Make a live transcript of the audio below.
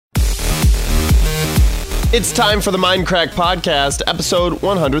It's time for the Mindcrack Podcast, episode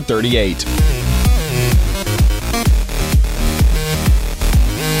 138.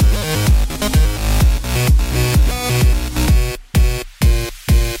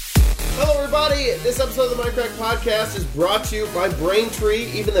 Hello, everybody. This episode of the Mindcrack Podcast is brought to you by Braintree.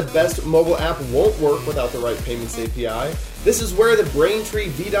 Even the best mobile app won't work without the right payments API. This is where the Braintree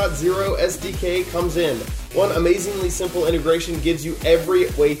V.0 SDK comes in. One amazingly simple integration gives you every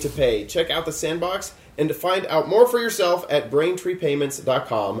way to pay. Check out the sandbox and to find out more for yourself at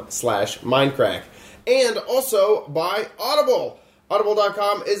braintreepayments.com/mindcrack. And also by Audible.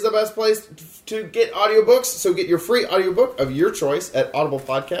 Audible.com is the best place to get audiobooks, so get your free audiobook of your choice at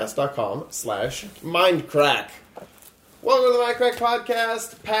audiblepodcast.com/mindcrack. Welcome to the Mindcrack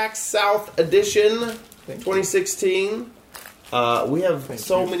Podcast, PAX South Edition 2016. We have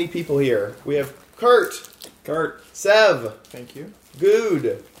many people here. We have Kurt, Sev, thank you,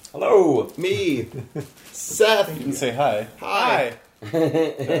 Good, hello, me, Seth. You can say hi. Hi.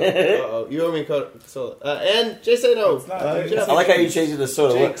 Uh-oh, you owe me soda. And Jason, no. I like how you changed it to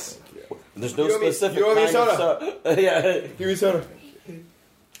soda. Jinx. There's no You owe me- specific you owe me kind of soda. Yeah. Give me soda.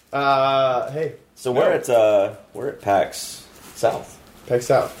 Hey. So No. we're at PAX South. PAX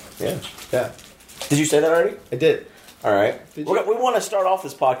South. Yeah. Yeah, Did you say that already? I did. All right. Did We you? want to start off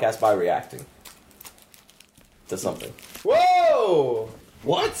this podcast by reacting to something. Whoa!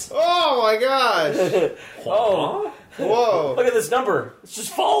 What? Oh my gosh! Oh, Whoa! look at this number. It's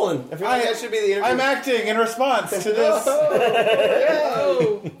just falling. I feel like that should be the interview. I'm acting in response to this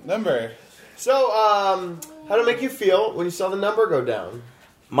Whoa. number. So, how did it make you feel when you saw the number go down?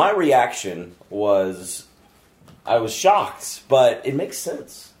 My reaction was, I was shocked, but it makes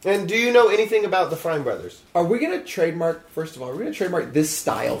sense. And do you know anything about the Frying Brothers? Are we going to trademark, first of all, are we going to trademark this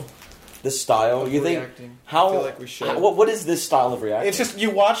style? This style, you think? Reacting. How? I feel like we should. What is this style of reacting? It's just you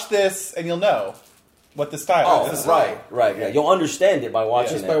watch this and you'll know what the style Oh, is. right. Yeah, you'll understand it by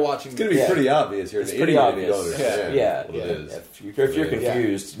watching Just it. by watching It's going to be Yeah. pretty obvious here. It's to pretty anyone if you obvious. don't understand Yeah. what it is. If you're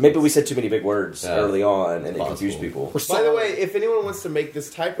confused, maybe we said too many big words Yeah. early on and it Possible. confused people. By the way, if anyone wants to make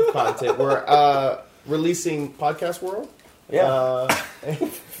this type of content, we're releasing Podcast World. Yeah.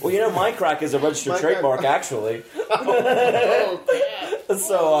 Well, Mindcrack is a registered Mindcrack- trademark, actually. Oh,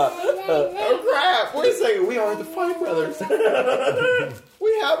 So, oh crap! Wait a second, we are the Frying Brothers.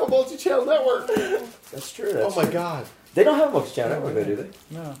 We have a multi-channel network. that's true. Oh my god! They don't have a multi-channel network, though, do they?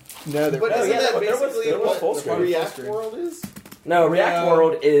 No, they're But isn't yeah, that there was- basically there was what full screen. React Full screen. World is? No, React No.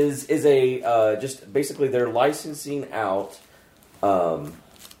 World is a just basically they're licensing out all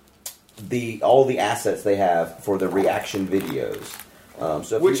the assets they have for the reaction videos.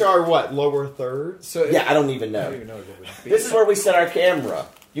 So if Which you- are what? Lower third? So yeah, I don't even know. I don't even know what it would be. This is where we set our camera.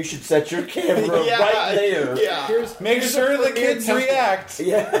 You should set your camera right there. Yeah. Make sure the kids react.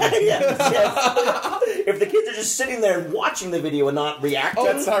 Yeah. Yes. If the kids are just sitting there and watching the video and not reacting,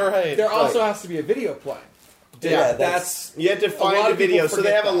 That's not right. There also has to be a video playing. Yeah, that's You have to A lot find a of people video. So they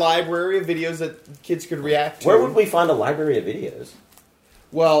forget have a that. library of videos that kids could react to. where would we find a library of videos?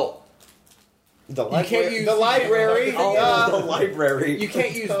 well, The You can't use- the library. The library. you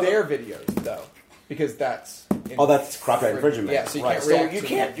can't use their videos though, because that's that's copyright infringement. Yeah, so you right. can't So react you to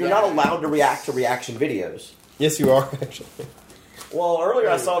can't. them. You're not allowed to react to reaction videos. Yes, you are actually. Well, earlier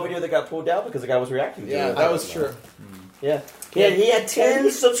I saw a video that got pulled down because the guy was reacting to Yeah, it. that was true. Yeah. He had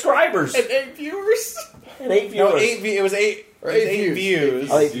 10 subscribers And 8 viewers. and 8 No, viewers. it was eight views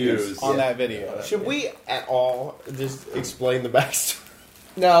Oh, 8 views. on that video. Should we at all just explain the backstory?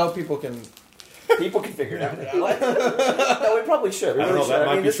 No, people can. People can figure it out. No, we probably should. We I don't really know, that should.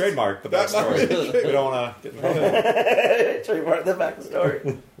 might be this is- trademark, the backstory. We don't want to. Trademark the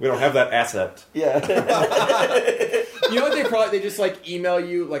backstory. We don't have that asset. Yeah. You know what they just email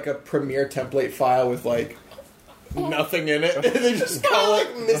you like a Premiere template file with nothing in it. They just call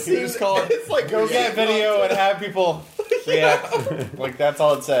it missing. They just call it It's like Go get video and have people react. Like that's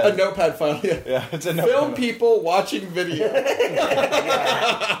all it a says. notepad file. Yeah. Yeah, it's a Film people watching video.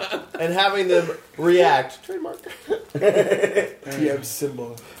 and having them react. Trademark. TM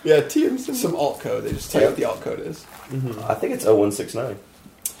symbol. Yeah, TM symbol. Some alt code. They just tell you what the alt code is. I think it's 0169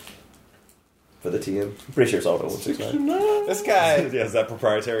 for the TM. I'm pretty sure it's all 0169. This guy. Yeah, is that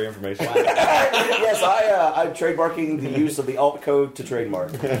proprietary information? Yes, I'm trademarking the use of the alt code to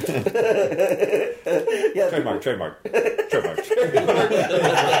trademark. Yeah, Trademark.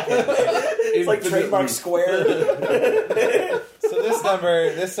 It's like trademark square. So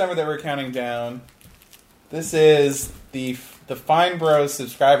this number that we're counting down, this is the Fine Bros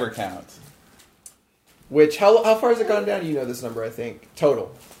subscriber count. Which how far has it gone down? You know this number, I think,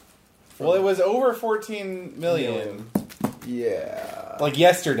 total. Well, it was over 14 million. Yeah. Like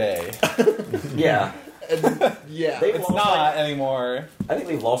yesterday. Yeah. And, yeah. They've It's lost, not anymore. I think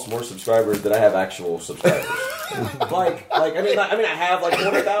they've lost more subscribers than I have actual subscribers. I have like 400,000, I but have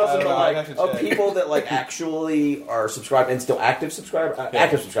like to of check. people that like actually are subscribed and still active subscribers.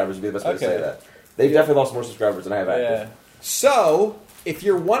 Active subscribers would be the best way to say Okay. that. They've definitely lost more subscribers than I have active. Yeah. So, if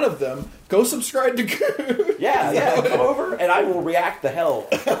you're one of them, go subscribe to Goon. Yeah, come over and I will react the hell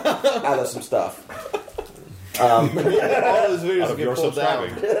out of some stuff. All those videos Out of get your pulled down.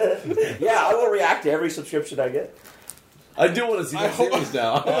 subscribing. Yeah, I will react to every subscription I get. I do want to see that series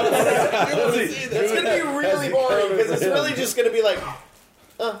now. It's gonna be really boring because it's really just gonna be like,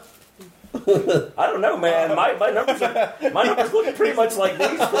 I don't know, man. My numbers look pretty much like these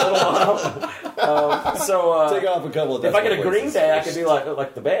for a little while. Take off a couple of if I get a decimal Green points. Day, I could be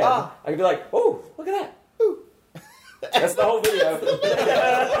like the band. I could be like, oh, look at that. Ooh. That's the whole video.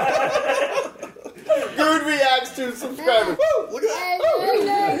 Good reacts to subscribers. Woo! Look at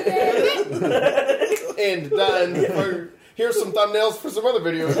that. And done. Here's some thumbnails for some other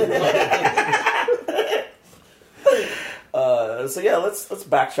videos. So yeah, let's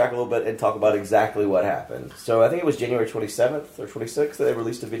backtrack a little bit and talk about exactly what happened. So I think it was January 27th or 26th that they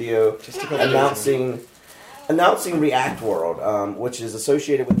released a video announcing React World, which is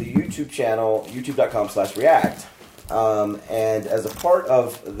associated with the YouTube channel youtube.com/react. And as a part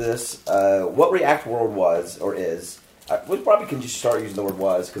of this, what React World was or is, we probably can just start using the word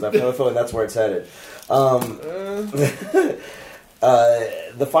was because I have a feeling that's where it's headed.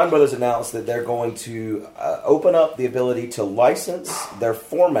 The Fine Brothers announced that they're going to open up the ability to license their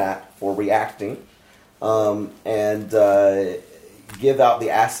format for reacting and give out the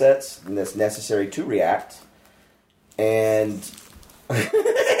assets that's necessary to react. And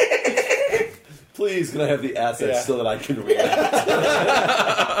Please, can I have the assets Yeah. so that I can react?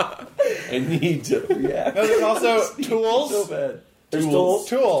 I need to react. No, there's also So tools. bad. there's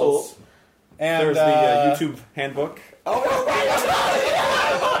Tools. And There's the YouTube handbook. Oh,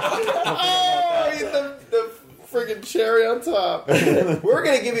 the friggin' cherry on top. We're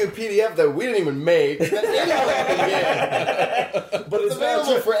gonna give you a PDF that we didn't even make. But it's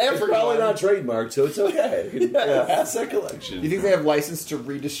available for It's everyone. probably not trademarked, so it's okay. Asset collection. You think they have license to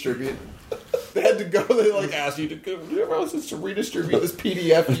redistribute? They had to go. They asked you to go. Do you have license to redistribute this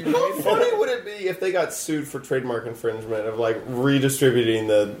PDF you How made? funny would it be if they got sued for trademark infringement of redistributing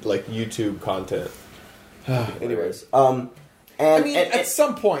the YouTube content? Anyways, I mean, at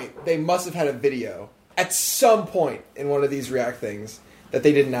some point, they must have had a video. At some point in one of these React things that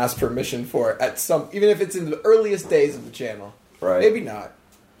they didn't ask permission for. Even if it's in the earliest days of the channel, right? maybe not.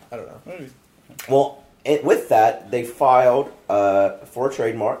 I don't know. Well, with that, they filed for a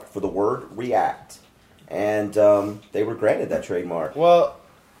trademark for the word react, and they were granted that trademark. Well,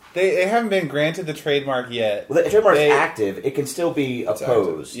 they haven't been granted the trademark yet. Well, the trademark They- is active; it can still be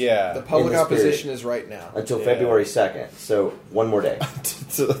opposed. Yeah. The public in this opposition is right now. until Yeah. February 2nd. So one more day.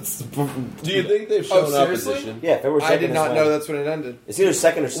 So that's, Do you think they've Oh, shown seriously? opposition? Yeah, February 2nd. I did is not when- know that's when it ended. It's either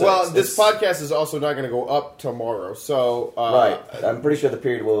 2nd or 6th. well, this It's- podcast is also not going to go up tomorrow. So right. I'm pretty sure the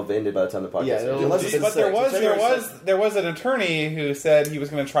period will have ended by the time the podcast. Yeah, ends. it'll- Unless it's But the 6th. there was an attorney who said he was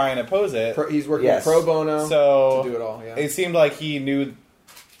going to try and oppose it. He's working Yes. pro bono So to do it all. Yeah. it seemed like he knew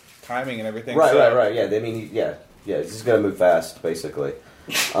timing and everything. Right, so- right. Yeah, I mean, yeah. It's just gonna move fast, basically.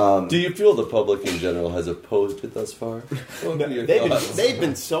 Do you feel the public in general has opposed it thus far? What are your thoughts? they've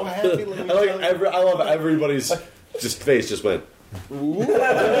been so happy. I love everybody's face just went.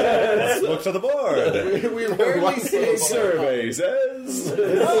 Let's look to the board. we rarely see. Survey says.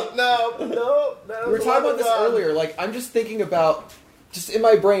 No. We were talking about this earlier. I'm just thinking about, just in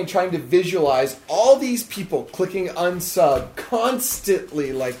my brain, trying to visualize all these people clicking unsub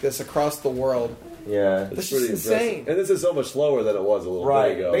constantly like this across the world. Yeah. This Pretty is impressive. insane. And this is so much slower than it was a little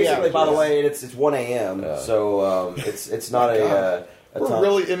Right. bit ago. Basically, Yeah. by the way, it's 1 a.m. Yeah. So it's not a We're time.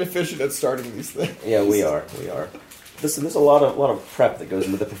 really inefficient at starting these things. Yeah, we are. Listen, there's a lot of prep that goes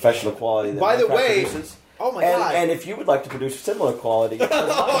into the professional quality. That By the Minecraft way, produces. oh my and, god! and if you would like to produce similar quality, Oh,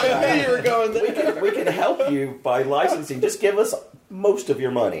 I knew you were going there. we can help you by licensing. Just give us most of your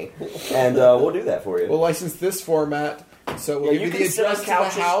money, and we'll do that for you. We'll license this format. So we'll give you the can sit on address to the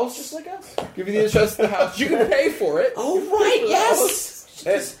couches house. just like us. Give you the address to the house. You can pay for it. Oh right,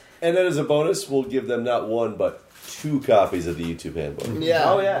 yes. And then as a bonus, we'll give them not one, but 2 copies of the YouTube handbook. yeah.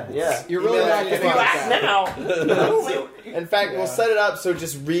 Oh yeah. You're really not If getting you act that. now, In fact, we'll set it up so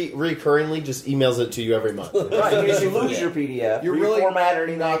just recurringly just emails it to you every month. right? In case you lose your PDF, You're really reformat or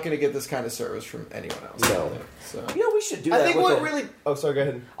anything. not going to get this kind of service from anyone else. No. So. You know, we should do that. I think with what the- really. Oh, sorry. Go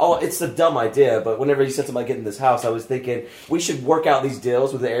ahead. Oh, it's a dumb idea, but whenever you said something like getting this house, I was thinking we should work out these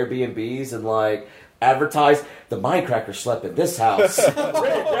deals with the Airbnbs and advertise the Minecracker slept in this house. Oh,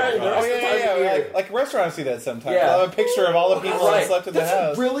 yeah. weird. Like restaurants do that sometimes. Yeah. They'll have a picture of all the people that Right. slept in the That's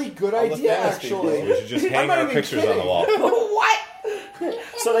house. a really good All the idea, famous actually. We should just I'm hang not our even pictures on the kidding. wall. What?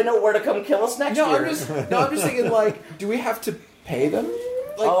 So they know where to come kill us next No, year. I'm just thinking, like, do we have to pay them?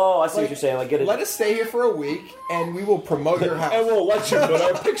 Like, I see what you're saying. Like, get it. Let us stay here for a week, and we will promote your house. And we'll let you put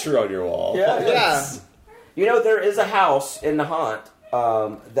our picture on your wall. Yeah. You know, there is a house in the Haunt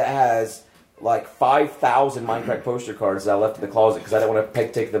that has like 5,000 Minecraft poster cards that I left in the closet because I didn't want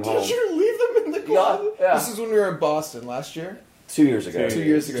to take them home. Did you leave them in the closet? Yeah. This is when we were in Boston last year. 2 years ago. 2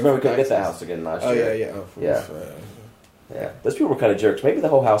 years ago. Remember, we couldn't get Taxes. that house again last Oh year. yeah. Yeah. Yeah. Those people were kind of jerks. Maybe the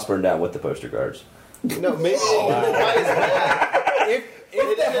whole house burned down with the poster cards. No, maybe it might as bad. If the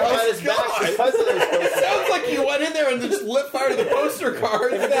It might house as bad because of those posters. sounds like you went in there and just lit fire to the poster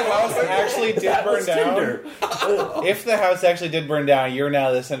cards. If the house actually did That burn was down, Tinder. if the house actually did burn down, you're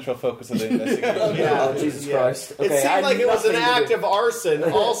now the central focus of the investigation. Yeah. Oh, Jesus Christ. It Okay, I seemed had like it was an nothing to act do. of arson,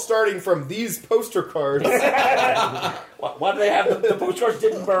 all starting from these poster cards. Why do they have the poster cards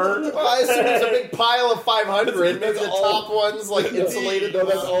didn't burn? Well, I assume there's a big pile of 500. Maybe the top ones like insulated. No,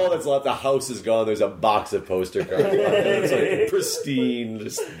 that's all that's left. The house is gone. There's a box of poster cards. It's like pristine,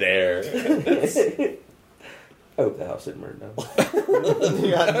 just there. I hope the house didn't burn down.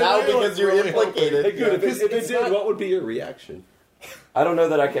 Yeah, now because you're implicated. Hey, good. If it it's did, not- what would be your reaction? I don't know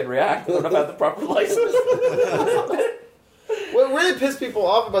that I can react. I don't know if I have the proper license. What really pissed people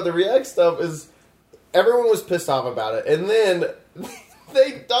off about the React stuff is everyone was pissed off about it, and then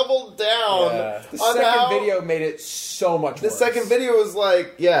they doubled down Yeah. The on second how video made it so much the worse. second video was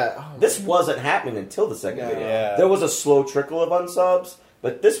like, This wasn't happening until the second No. video. Yeah. There was a slow trickle of unsubs,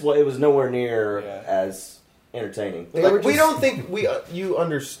 but it was nowhere near Yeah. as entertaining. They were like we just- don't think you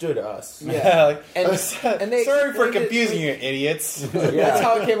understood us. Yeah. Like, And they sorry for explained it- confusing you, idiots. That's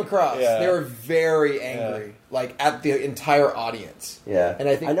how it came across. Yeah. They were very angry, like at the entire audience. Yeah, And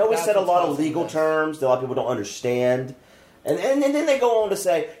I think know we that's said a what's lot of causing legal this. terms that a lot of people don't understand, and then they go on to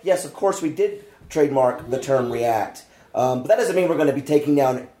say, yes, of course we did trademark the term React, but that doesn't mean we're going to be taking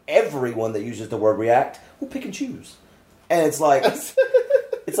down everyone that uses the word React. We'll pick and choose, and it's like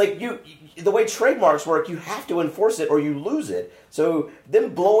the way trademarks work, you have to enforce it or you lose it. So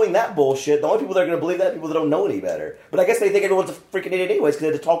them blowing that bullshit, the only people that are going to believe that are people that don't know any better. But I guess they think everyone's a freaking idiot anyways because they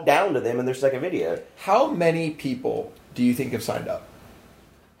had to talk down to them in their second video. How many people do you think have signed up?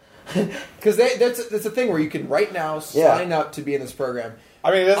 Because that's a thing where you can right now sign up to be in this program.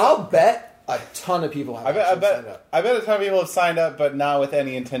 I mean, I'll bet a ton of people have I actually signed bet up. a ton of people have signed up, but not with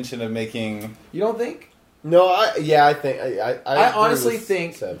any intention of making. You don't think? No, I think I I agree honestly with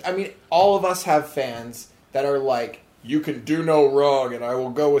think. Seb. I mean, all of us have fans that are like, "You can do no wrong, and I will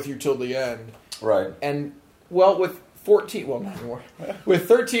go with you till the end." Right. And well, with 14, well, not anymore. With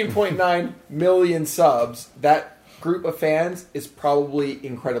 13.9 million subs, that group of fans is probably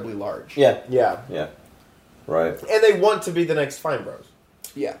incredibly large. Yeah. Yeah, Yeah. Right. and they want to be the next Fine Bros,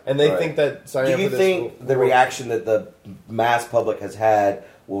 Yeah. and they Right. think that signing Do up you for this think will the work. reaction that the mass public has had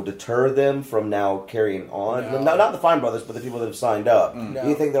will deter them from now carrying on? No. Not the Fine Brothers, but the people that have signed up. No. Do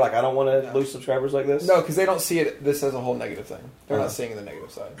you think they're like, I don't want to No. lose subscribers like this? No, because they don't see this as a whole negative thing. They're Uh-huh. not seeing the negative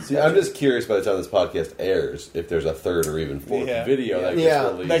side. See, I'm just curious by the time this podcast airs if there's a third or even fourth Yeah. video that Yeah.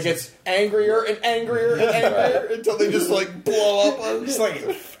 gets released. That gets angrier and angrier and angrier until they just like blow up on Just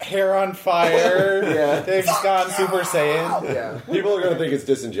like hair on fire. Yeah. They've just gone Super Saiyan. Yeah. People are going to think it's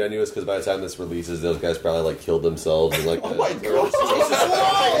disingenuous because by the time this releases, those guys probably like killed themselves and like. Oh my God.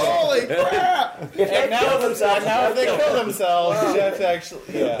 Holy crap! If they And now, kill themselves, and now if they kill themselves, Jeff actually.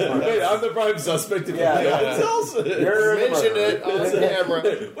 Yeah. Wait, I'm the prime suspect if Yeah. they kill themselves. you're the Mentioned murderer. it on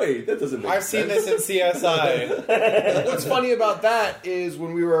camera. Wait, that doesn't make I've sense. seen this in CSI. What's funny about that is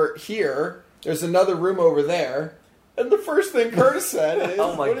when we were here, there's another room over there, and the first thing Curtis said is,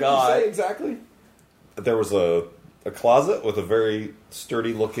 Oh my what God. did you say exactly? There was a closet with a very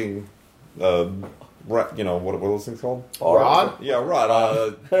sturdy looking, what are those things called? Rod? Yeah,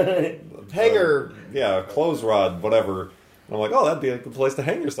 rod. Hanger. Yeah, clothes rod, whatever. And I'm like, oh, that'd be a good place to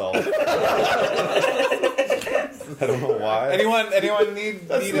hang yourself. I don't know why. Anyone need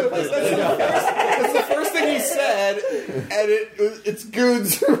a place to That's the first thing he said, and it's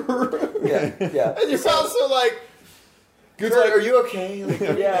Good's room. Yeah, yeah. And you're also like, Good's Kurt, like, are you okay? Like,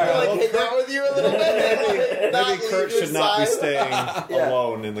 Yeah. like hang out with you a little bit. Not Maybe leave Kurt your should not be side. staying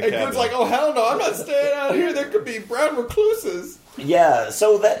alone in the and cabin. Good's like, oh hell no, I'm not staying out here. There could be brown recluses. Yeah,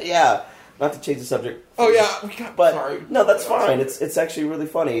 so that, not to change the subject. Oh yeah, we got. But sorry. no, that's fine. It's actually really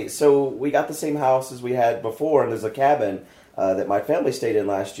funny. So we got the same house as we had before, and there's a cabin that my family stayed in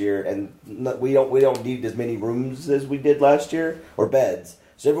last year, and we don't need as many rooms as we did last year or beds.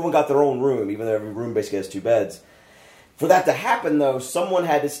 So everyone got their own room, even though every room basically has 2 beds. For that to happen, though, someone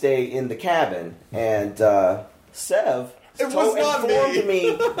had to stay in the cabin, and Sev informed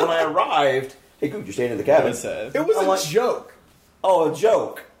me when I arrived, hey, Goog, you're staying in the cabin. It was a joke. Oh, a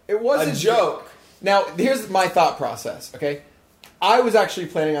joke. It was a joke. Now, here's my thought process, okay? I was actually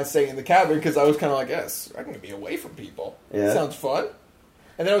planning on staying in the cabin because I was kind of like, yes, I'm going to be away from people. Yeah. Sounds fun.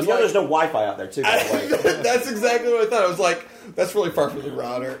 And then I was there's no Wi-Fi out there, too, by the way. That's exactly what I thought. I was like, that's really far from the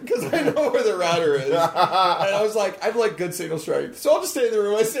router because I know where the router is. And I was like, I have like good signal strength, so I'll just stay in the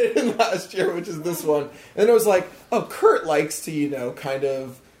room I stayed in last year, which is this one. And then I was like, oh, Kurt likes to, kind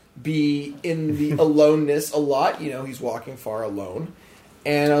of be in the aloneness a lot. He's walking far alone.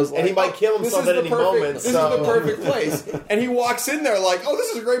 And I was like, and he might kill himself at any moment. This is the perfect place. And he walks in there like, oh,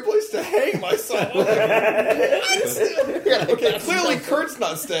 this is a great place to hang myself. Okay, clearly Kurt's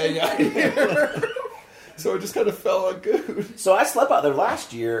not staying out here. So it just kind of fell on good. So I slept out there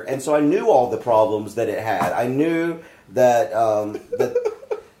last year, and so I knew all the problems that it had. I knew that that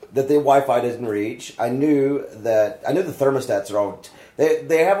the Wi-Fi doesn't reach. I knew the thermostats are all...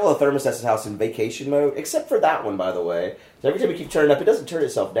 They have all the thermostats in the house in vacation mode, except for that one, by the way. So every time you keep turning up, it doesn't turn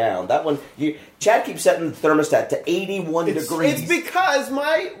itself down. That one, Chad keeps setting the thermostat to 81 degrees. It's because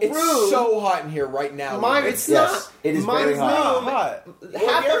my room... It's so hot in here right now. It's not. It is very hot. hot.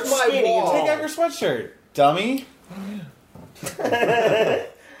 Half of my wall... Take off your sweatshirt, dummy. It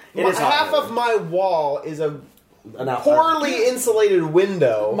is hot half here. of my wall is a poorly insulated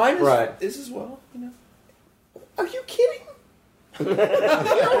window. Mine is, Right. is as well. Are you kidding? Your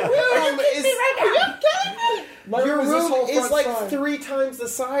room is... Are you kidding me? Your room is like 3 times the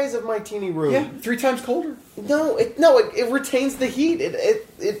size of my teeny room. Yeah, 3 times colder. No, it retains the heat.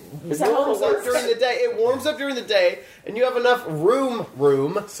 It warms up during the day. It warms up during the day, and you have enough room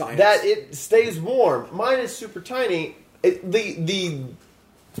Science. that it stays warm. Mine is super tiny. The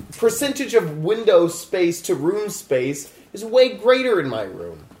percentage of window space to room space is way greater in my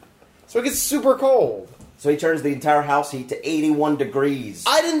room, so it gets super cold. So he turns the entire house heat to 81 degrees.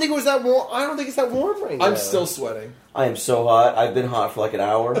 I didn't think it was that warm. I don't think it's that warm right now. I'm still sweating. I am so hot. I've been hot for like an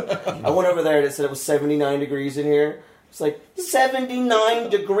hour. I went over there and it said it was 79 degrees in here. It's like,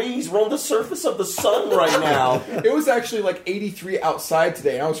 79 degrees. We're on the surface of the sun right now. It was actually like 83 outside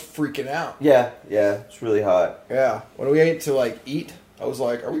today, and I was freaking out. Yeah, it's really hot. Yeah. When we ate to eat, I was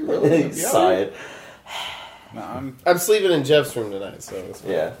like, are we really going to be out Sigh here? it. No, I'm sleeping in Jeff's room tonight, so it's fine.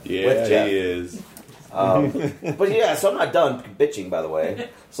 Yeah. Yeah, With Jeff. he is. But yeah, so I'm not done bitching, by the way.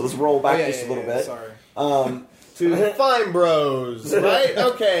 So let's roll back just a little bit. Sorry. To Fine Bros, right?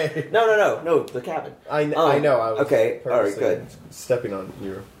 Okay. No, the cabin. I know. I was okay, all right, purposely good. Stepping on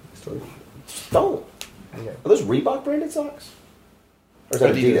your story. Don't. Okay. Are those Reebok branded socks? Or is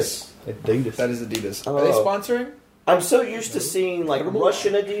that Adidas? Adidas. That is Adidas. Oh. Are they sponsoring? I'm so used to seeing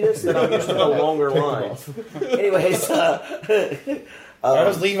Russian Adidas that I'm used to the longer lines. Anyways, that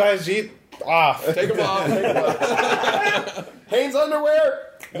was Levi's Jeep. Off. Take them off. Hanes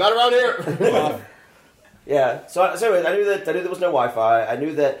underwear? Not around here. yeah. So anyways, I knew there was no Wi-Fi. I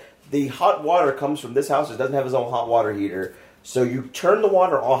knew that the hot water comes from this house. It doesn't have its own hot water heater. So you turn the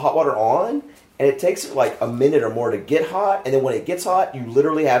hot water on, and it takes like a minute or more to get hot. And then when it gets hot, you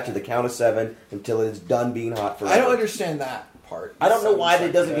literally have to the count of 7 until it is done being hot forever. I don't understand that part. I don't know why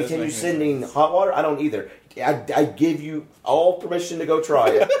it doesn't that continue doesn't make sending hot water. I don't either. I give you all permission to go try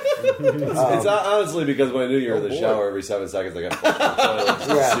it. It's honestly because when I knew you were in the shower every 7 seconds, I got to flush the toilet just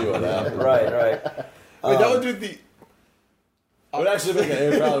to see what happened. Right. Wait, that would do the... It would actually make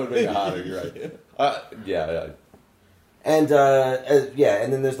it probably would make it hotter. You're right. Yeah. And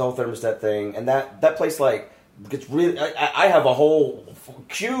and then there's the whole thermostat thing, and that place gets really. I have a whole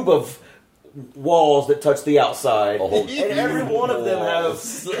cube of walls that touch the outside, and every one of them have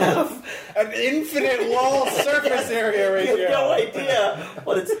An infinite wall surface area right you have here. no idea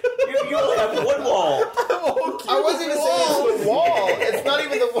what it's. You only have one wall. I wasn't even saying it's the wall. It's not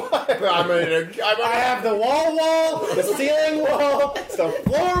even the wall. I have the wall, the ceiling wall, the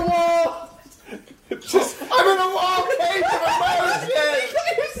floor wall. I'm in a wall cage of emotion.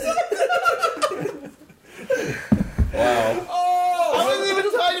 Wow. I wasn't even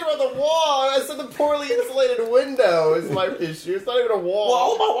talking about the wall. I said the poorly insulated window is my issue. It's not even a wall. Well,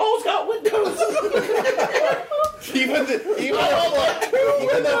 all my walls got windows. Even the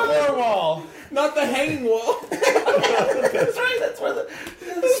floor wall. Not the hanging wall. That's right. That's where the.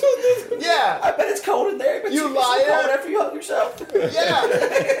 Yeah. I bet it's cold in there. But You get so liar. cold after you hug yourself.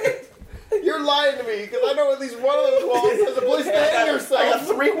 Yeah. You're lying to me because I know at least one of those walls has a place to hang I got yourself.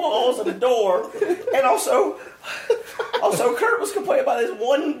 3 walls and a door, and also Also, Kurt was complaining about this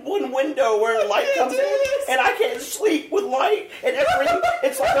one window where light comes in, and I can't sleep with light. And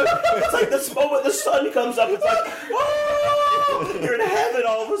it's like this moment the sun comes up. It's like, oh, you're in heaven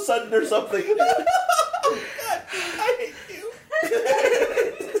all of a sudden or something. I hate you.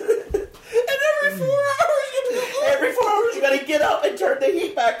 And every 4 hours you gotta get up and turn the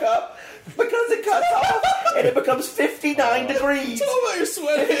heat back up because it cuts off and it becomes 59 degrees. Tell me you're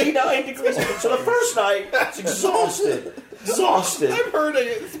sweating. 59 degrees. So the first night, it's exhausted. I'm hurting.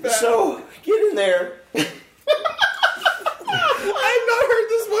 It's bad. So get in there. I've not heard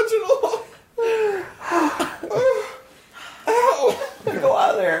this much at all. Ow. You go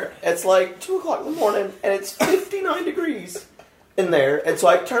out there, it's like 2 o'clock in the morning, and it's 59 degrees in there. And so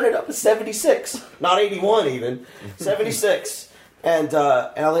I turn it up to 76, not 81 even, 76. And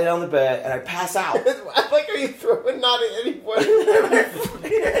I lay down on the bed, and I pass out. Are you throwing not at anyone?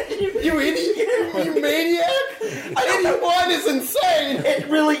 You idiot! You maniac! 81 is insane! It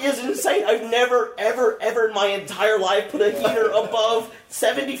really is insane. I've never, ever, ever in my entire life put a heater above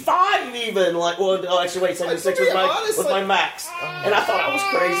 75 even. Actually, wait, 76 was my max. And I thought I was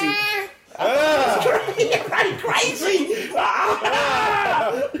crazy. Crazy!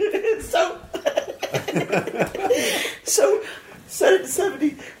 So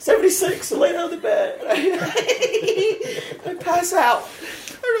 76, I lay down on the bed. I pass out.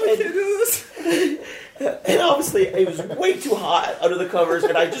 I really can't do this. And obviously, it was way too hot under the covers,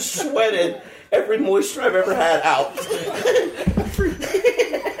 and I just sweated every moisture I've ever had out.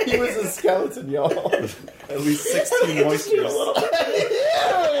 He was a skeleton, y'all. At least 16 moistures. What?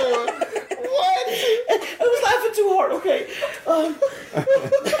 I was laughing too hard, okay.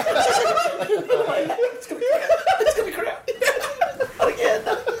 It's gonna be crap. Again.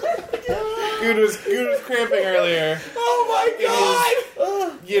 Good was cramping earlier. Oh my god!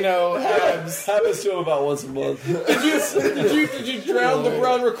 Abs. Happens to him about once a month. Did you drown the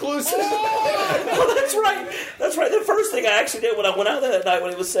brown recluse? Oh, that's right. That's right. The first thing I actually did when I went out there that night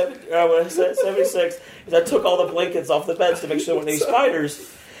when it was 76 is I took all the blankets off the beds to make sure there weren't any spiders.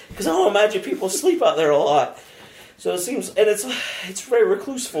 Because I don't imagine people sleep out there a lot. So it seems, and it's very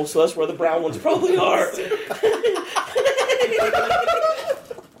recluseful, so that's where the brown ones probably are.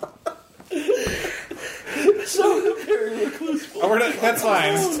 So very recluseful. That's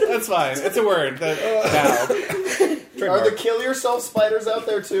fine. That's fine. It's a word. Now. Are the kill yourself spiders out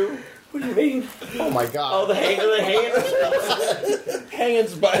there too? What do you mean? Oh my god. Oh, the hangers? Hanging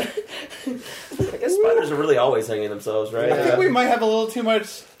spider. I guess spiders are really always hanging themselves, right? I think we might have a little too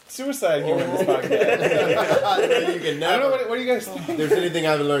much suicide here in this podcast. You can I don't know. What do you guys think? If there's anything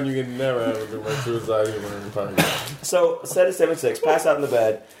I've learned, you can never have too much suicide in the podcast. So, set at 76, pass out in the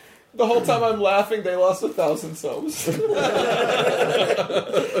bed. The whole time I'm laughing, they lost 1,000 subs.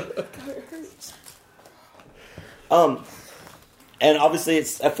 And obviously,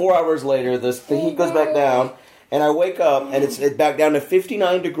 it's 4 hours later. The heat goes back down, and I wake up, and it's back down to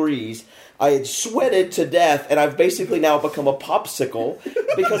 59 degrees. I had sweated to death, and I've basically now become a popsicle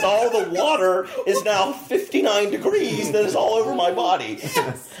because all the water is now 59 degrees that is all over my body.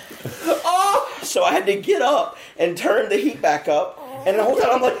 So I had to get up and turn the heat back up, and the whole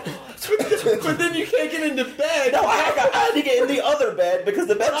time I'm like... But then you can't get into bed. No, I had to get in the other bed because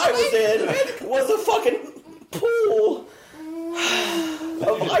the bed I was in was a fucking pool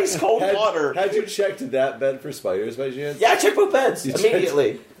of ice cold water. Had you checked that bed for spiders by chance? Yeah, I checked both beds You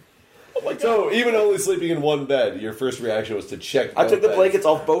immediately. Oh my god. So even only sleeping in one bed, your first reaction was to check. I took the beds. blankets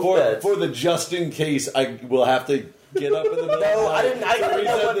off both beds. For the just in case I will have to get up in the middle. No, of I the didn't. night, I didn't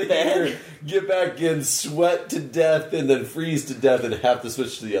know reset what the bed. heater, get back in, sweat to death, and then freeze to death, and have to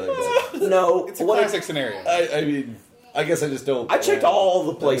switch to the other bed. No, It's a classic scenario. I mean, I guess I just don't. I checked all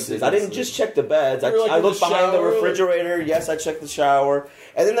the places. I didn't just check the beds. You were like I in the looked behind the shower? refrigerator. Yes, I checked the shower.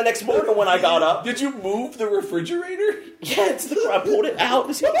 And then the next morning when I got up, Did you move the refrigerator? yeah, I pulled it out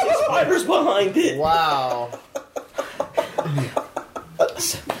to see if there spiders behind it. Wow.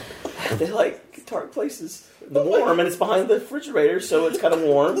 They like dark places. The warm, and it's behind the refrigerator, so it's kind of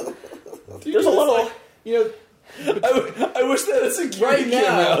warm. There's a little... I wish that a security Right now.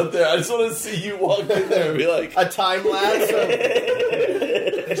 camera out there. I just want to see you walk in there and be like, A time lapse of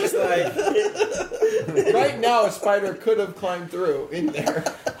Just like right now, a spider could have climbed through in there.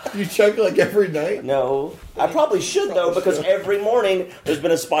 You check like every night. No. I probably should, though, because every morning there's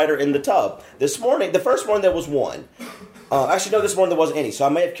been a spider in the tub. This morning, the first morning there was one. Actually, no, this morning there wasn't any, so I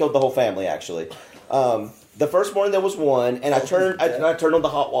may have killed the whole family, actually. The first morning there was one, and I turned on the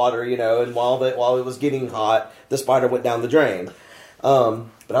hot water, and while it was getting hot, the spider went down the drain.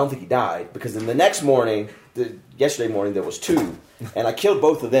 But but I don't think he died because then the next morning, yesterday morning, there was 2, and I killed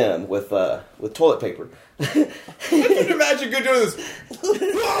both of them with toilet paper. I can imagine good doing this.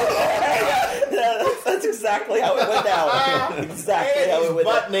 That's exactly how it went down. Exactly how it went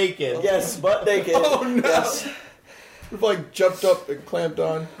down. Butt naked. Yes, butt naked. Oh, no. Yes. We've like jumped up and clamped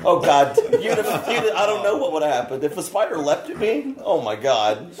on. Oh God! I don't know what would have happened if a spider leapt at me. Oh my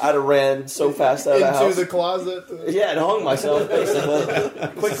God! I'd have ran so fast out of the Into house. the closet. Yeah, and hung myself basically.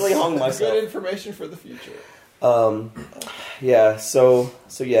 Quickly hung myself. Good information for the future. Yeah. So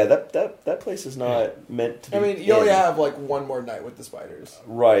yeah, that place is not meant to be. I mean, you only in. have like one more night with the spiders.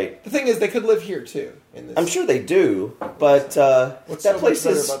 Right. The thing is, they could live here too. In this, I'm sure they do, but What's that so place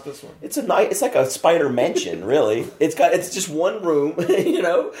much better is. about this one? It's it's like a spider mansion, really. It's just one room, you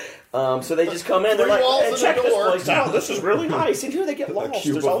know. So they just come in, they're 3 like, walls hey, and check a this door." place out. This is really nice. And here they get lost.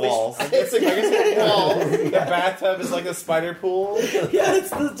 cube There's of all these walls. It's a wall. The bathtub is like a spider pool. Yeah, it's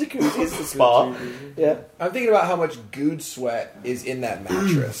the jacuzzi, it's the spa. Yeah. I'm thinking about how much good sweat is in that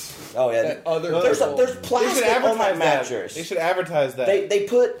mattress. Oh yeah. That other There's people- there's They should plastic on advertise that that. mattress. They should advertise that. They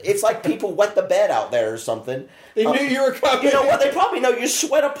put it's like people wet the bed out there or something. They knew you were coming. You know what? They probably know you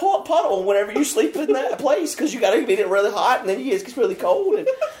sweat a puddle whenever you sleep in that place because you got to get it really hot and then it gets really cold. And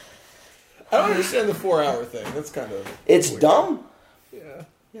I don't understand the 4-hour thing. That's kind of it's weird. dumb. Yeah.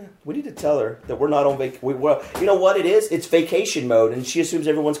 Yeah, we need to tell her that we're not on vacation. You know what it is? It's vacation mode, and she assumes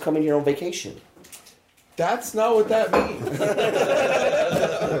everyone's coming here on vacation. That's not what that means.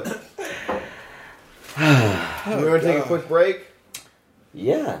 We want to take a quick break.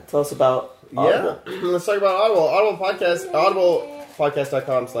 Yeah, tell us about Yeah, let's talk about Audible.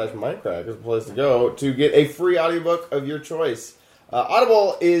 Audiblepodcast.com/Minecraft is the place to go to get a free audiobook of your choice.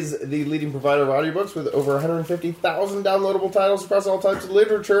 Audible is the leading provider of audiobooks with over 150,000 downloadable titles across all types of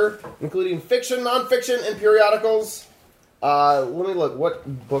literature, including fiction, nonfiction, and periodicals. Let me look.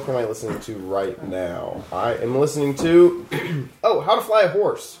 What book am I listening to right now? I am listening to How to Fly a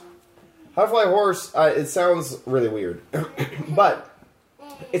Horse. How to Fly a Horse. It sounds really weird, but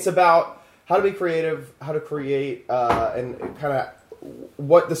it's about how to be creative, how to create, and kind of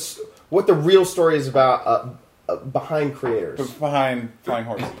what the real story is about behind creators. Behind flying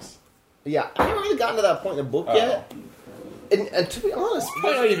horses. Yeah, I haven't really gotten to that point in the book yet. And to be honest,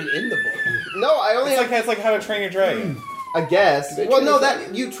 Probably not even in the book. no, I only have, It's like How to Train Your Dragon. I guess. They Well, train no, dragons.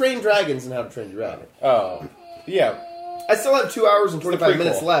 that you train dragons in How to Train Your Dragon. Oh, yeah. I still have 2 hours and the 25 prequel.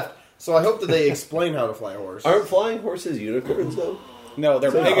 minutes left, so I hope that they explain how to fly a horse. Aren't flying horses unicorns though? No,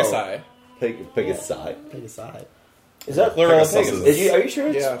 they're Pegasi. Pegasi. Take a side. Is that Plural of Pegasus. Pegasus. Are you sure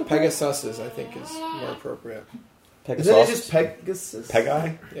it's Yeah, Pegasus, I think, is more appropriate. Pegasus? Isn't it just Pegasus?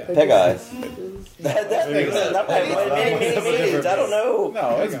 Pegi? Yeah. Pegasi? That Pegasus. means, I don't know.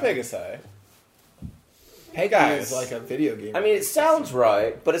 No, it's Pegasi. Peggy is like a video game. I mean, it sounds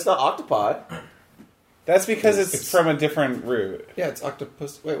right, but it's not octopi. That's because it's from a different root. yeah, it's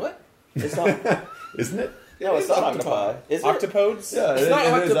octopus. Wait, what? It's not. Isn't it? No, it's is not octopi. octopi. Is it? Octopodes? Yeah, It's not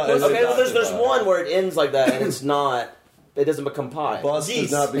octopus. Okay, well, there's one where it ends like that, and it's not. It doesn't become pie. Bus Geese.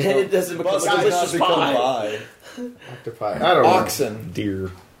 does not And become. it doesn't become Bus a does not delicious become pie. pie. Octopi. I don't know. Oxen.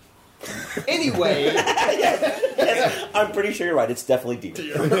 Deer. Anyway, I'm pretty sure you're right. It's definitely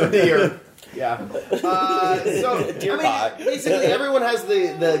deer. deer. Yeah. So, Deer pie. basically, everyone has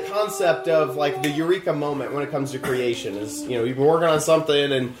the concept of like the eureka moment when it comes to creation. Is you've been working on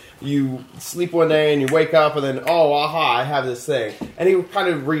something and you sleep one day and you wake up and then aha, I have this thing. And he kind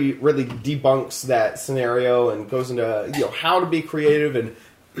of really debunks that scenario and goes into how to be creative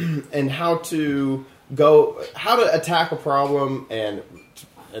and how to attack a problem and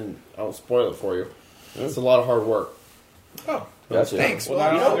I'll spoil it for you. It's a lot of hard work. Oh, Gotcha. thanks. Well, Well,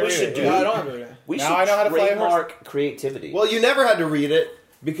 I You don't know have what we to should read do? it. no, I don't have it. We Now should I know how to fly a horse. trademark creativity. Well, you never had to read it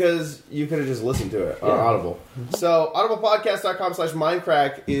because you could have just listened to it on Audible. So,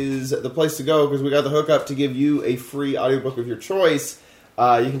 audiblepodcast.com/Mindcrack is the place to go because we got the hookup to give you a free audiobook of your choice.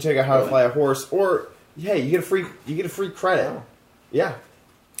 You can check out How to Fly a Horse, or you get a free credit. Yeah,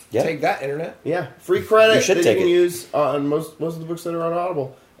 Yeah. Take that, internet. yeah, free credit You should that take you can it. use on most of the books that are on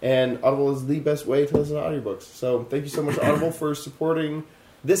Audible. And Audible is the best way to listen to audiobooks. So, thank you so much, Audible, for supporting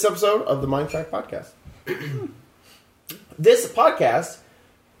this episode of the Mindcrack Podcast. This podcast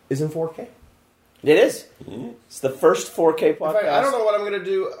is in 4K. It is. It's the first 4K In podcast. fact, I don't know what I'm going to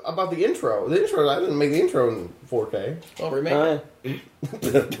do about the intro. I didn't make the intro in 4K. Well, remake.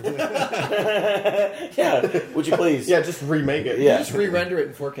 Yeah. Would you please? Yeah, just remake it. Yeah. Just re-render it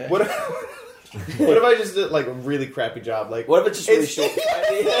in 4K. What if I just did like a really crappy job? Like, What if it's just really It's- short?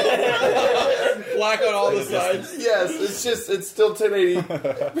 Black on all the sides. yes, it's still 1080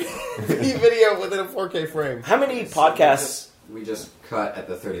 video within a 4K frame. How many podcasts We just cut at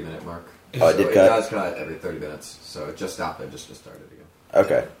the 30-minute mark. Oh, it So did it cut? does cut every 30 minutes. So it just stopped and just started again.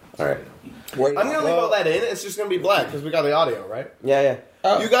 Okay. All right. Where- I'm gonna leave all that in. It's just gonna be black because we got the audio, right? Yeah.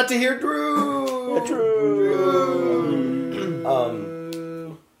 You got to hear Drew.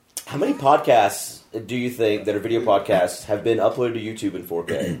 How many podcasts do you think that are video podcasts have been uploaded to YouTube in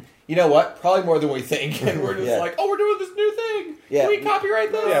 4K? You know what? Probably more than we think. And we're just Yeah. like, oh, we're doing this new thing. Yeah. Can we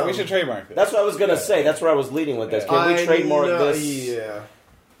copyright this? Yeah, we should trademark this. That's what I was gonna say. That's where I was leading with this. Can we trademark this? Yeah.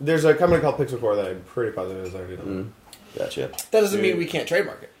 There's a company called Pixelcore that I'm pretty positive is already done. Gotcha. That doesn't mean we can't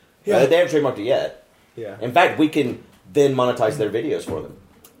trademark it. They haven't trademarked it yet. Yeah. In fact, we can then monetize their videos for them.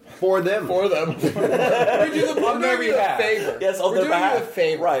 For them. For them. we do them On their we're doing you a behalf. favor. Yes, on we're their doing behalf. you a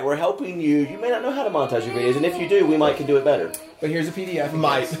favor. Right, we're helping you. You may not know how to monetize your videos, and if you do, we might can do it better. But here's a PDF.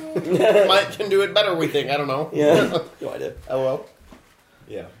 Might. Might can do it better, we think. I don't know. Yeah. No idea. Oh, well.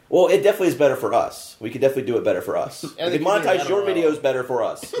 Yeah. Well, it definitely is better for us. We could definitely do it better for us. And We the can monetize community, your I don't know. videos better for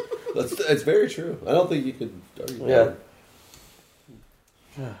us. That's very true. I don't think you could argue Yeah.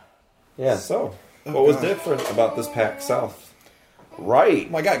 that. Yeah. So, what was different about this PAX South? Right.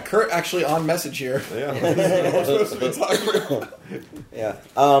 Oh my God, Kurt actually on message here. Yeah. We're supposed to be talking about.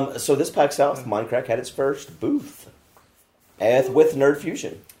 Yeah. So this PAX South, Minecraft had its first booth. With Nerd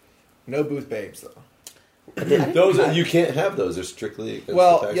Fusion. No booth babes, though. Those you can't have those. They're strictly against the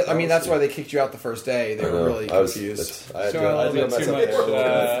Well, tax yeah, I mean, that's why policy. they kicked you out the first day. They I were know. really I was- confused. I had Showing to- a I had little to bit go too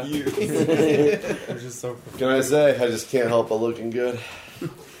myself. much. It's just so. Can I say I just can't help but looking good?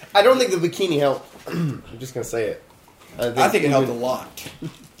 I don't think the bikini helped. I'm just gonna say it. I think it helped a lot.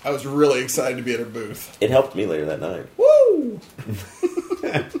 I was really excited to be at her booth. It helped me later that night. Woo!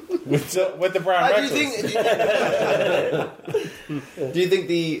 With the brown Do you reckless. think? Do you think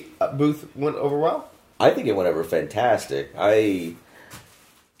the booth went over well? I think it went over fantastic. The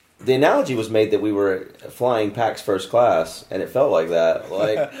analogy was made that we were flying PAX first class, and it felt like that.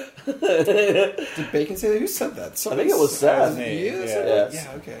 Like, Did Bacon say that? Who said that? I think it was Seth. me. You Yeah. said Yes.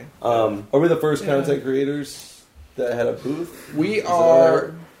 that? Yeah, okay. Are we the first content creators that had a booth? We Is that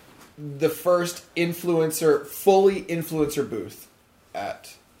are the first fully influencer booth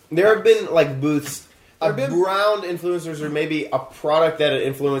at. There have been like booths There have been- around influencers, or maybe a product that an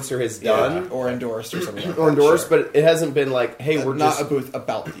influencer has done or endorsed or something like that. or endorsed, Sure. but it hasn't been like, hey, we're not just a booth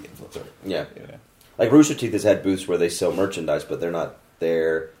about the influencer. Yeah. Yeah. Like Rooster Teeth has had booths where they sell merchandise, but they're not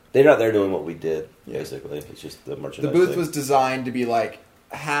there. They're not there doing what we did. Yeah. Basically, it's just the The merchandise. booth thing. was designed to be like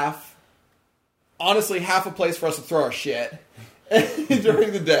half a place for us to throw our shit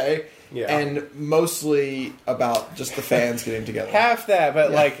during the day, Yeah. and mostly about just the fans getting together. Half that,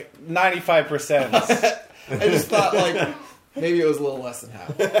 but Yeah. like 95%. I just thought like maybe it was a little less than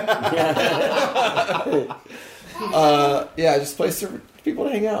half. Yeah, just a place for people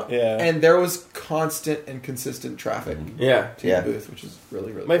to hang out. Yeah. And there was constant and consistent traffic yeah. to Yeah. the booth, which is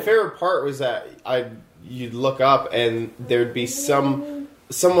really, really My cool. favorite part was that you'd look up and there'd be someone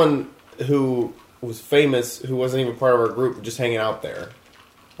who was famous who wasn't even part of our group just hanging out there.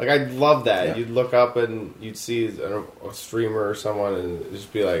 Like I love that. Yeah. You'd look up and you'd see a streamer or someone and it'd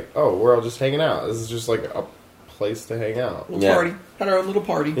just be like, oh, we're all just hanging out. This is just like a place to hang out. Little Yeah. party. Had our own little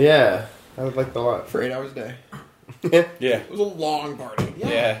party Yeah, I would like that a lot. for 8 hours a day. Yeah. It was a long party.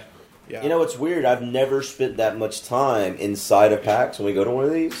 Yeah. Yeah. You know, it's weird. I've never spent that much time inside of PAX when we go to one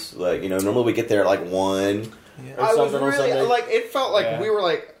of these. Like, normally we get there at like 1 Yeah. or I was something on really Sunday. like. It felt like Yeah. we were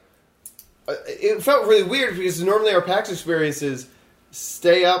like. It felt really weird because normally our PAX experience is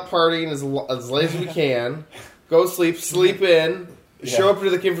stay up partying as late as we can, go sleep in, show up to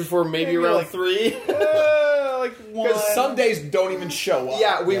the conference for maybe around like 3. Like one. Because some days don't even show up.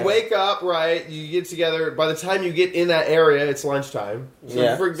 Yeah, we wake up, right? You get together. By the time you get in that area, it's lunchtime. So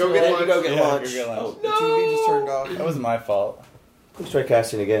Yeah. go So get then lunch. you go get Yeah, lunch. go get lunch. Oh, the TV just turned off. That wasn't my fault. Let's try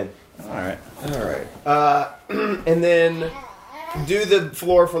casting again. All right. All right. And then do the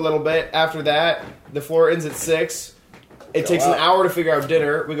floor for a little bit. After that, the floor ends at 6. It takes an hour to figure out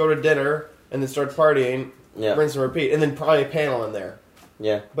dinner. We go to dinner and then start partying. Yeah. Rinse and repeat. And then probably a panel in there.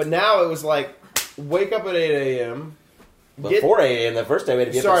 Yeah. But now it was like, wake up at 8 a.m. But 4 a.m. the first day we had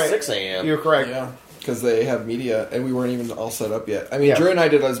to get up Sorry, at 6 a.m. You're correct. Yeah, because they have media, and we weren't even all set up yet. I mean, Yeah. Drew and I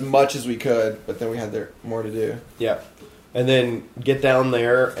did as much as we could, but then we had more to do. Yeah. And then get down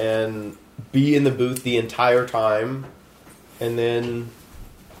there and be in the booth the entire time. And then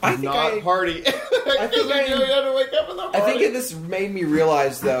I think not party. I think think I knew you had to wake up in the morning. I think this made me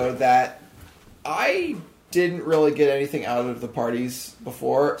realize, though, that I didn't really get anything out of the parties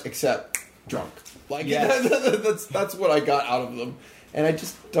before except drunk. Like, Yes. that's what I got out of them. And I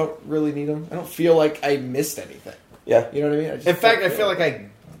just don't really need them. I don't feel like I missed anything. Yeah. You know what I mean? I just In fact, I don't feel like I It's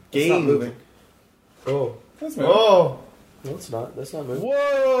not gained. moving. Oh. That's moving. Oh. No, it's not. That's not moving.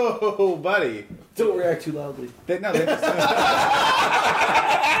 Whoa, buddy. Don't react too loudly. They just,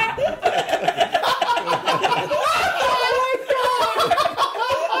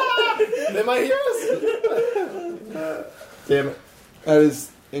 They might hear us. Damn it. That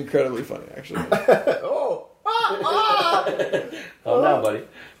is incredibly funny, actually. Oh. Oh, now, buddy.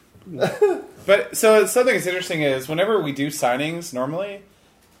 but so something that's interesting is whenever we do signings, normally,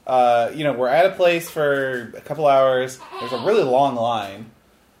 we're at a place for a couple hours. There's a really long line,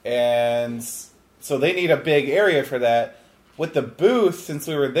 and so they need a big area for that. With the booth, since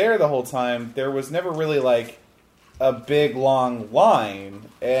we were there the whole time, there was never really like a big long line,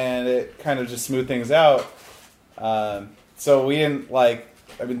 and it kind of just smoothed things out. So we didn't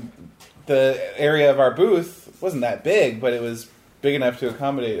the area of our booth wasn't that big, but it was big enough to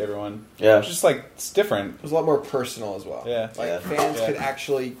accommodate everyone. Yeah. It's just it's different. It was a lot more personal as well. Yeah. Fans could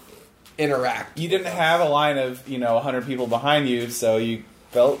actually interact. You didn't have a line of 100 people behind you, so you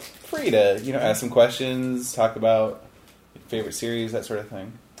felt free to ask some questions, talk about your favorite series, that sort of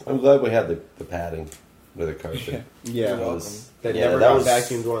thing. I'm glad we had the padding with a carpet. Yeah, You're that Yeah, never that got was-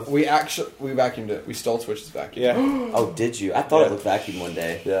 vacuumed once. We vacuumed it. We stole Twitch's vacuum. Yeah. Oh, did you? I thought Yeah. it looked vacuum one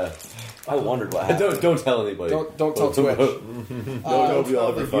day. Yeah. I wondered what happened. Don't tell anybody. Don't tell Twitch. Nobody will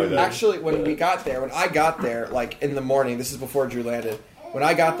ever find out. Actually, when I got there, in the morning, this is before Drew landed. When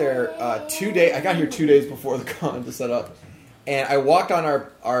I got there, I got here 2 days before the con to set up, and I walked on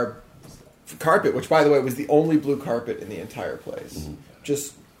our carpet, which, by the way, was the only blue carpet in the entire place.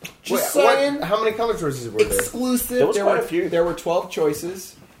 Just saying. How many color choices were there? Exclusive. There was quite were a few. There were 12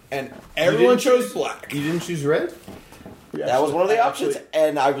 choices, and everyone chose black. You didn't choose red? That was one of the options,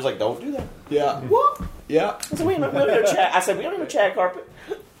 and I was like, "Don't do that." Yeah. What? Yeah. I said, "We don't have a chat." I said, "We don't have a chat carpet."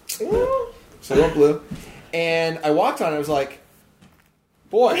 So I went blue, and I walked on it. I was like,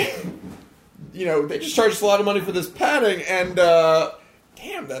 "Boy, they just charged a lot of money for this padding, and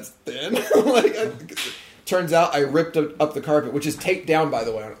damn, that's thin." Turns out I ripped up the carpet, which is taped down, by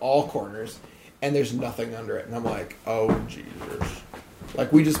the way, on all corners, and there's nothing under it. And I'm like, "Oh Jesus!"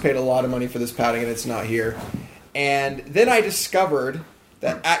 We just paid a lot of money for this padding, and it's not here. And then I discovered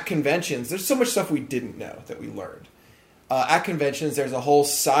that at conventions, there's so much stuff we didn't know that we learned. At conventions, there's a whole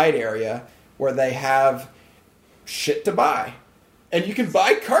side area where they have shit to buy. And you can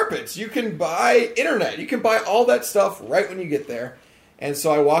buy carpets, you can buy internet, you can buy all that stuff right when you get there. And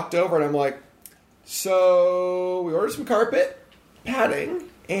so I walked over and I'm like, so we ordered some carpet, padding,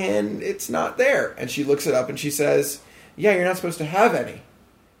 and it's not there. And she looks it up and she says, yeah, you're not supposed to have any.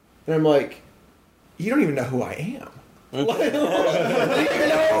 And I'm like, you don't even know who I am. You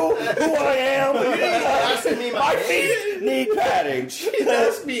know who I am? My feet need padding. She didn't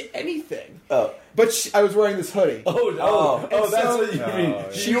ask me anything. Oh. But I was wearing this hoodie. Oh, no. And That's so- what you mean.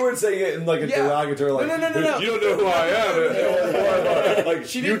 You weren't saying it in a Yeah. derogatory, No. you don't know who I am.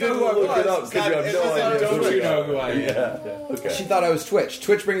 She you didn't know didn't who I look it was. up because you have It's no not- idea. don't who you I know am. who I am? Yeah. Okay. She thought I was Twitch.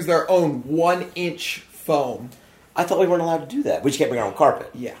 Twitch brings their own 1-inch foam. I thought we weren't allowed to do that. We just can't bring our own carpet.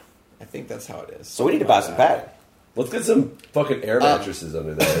 Yeah, I think that's how it is. So we need to buy some padding. Let's get some fucking air mattresses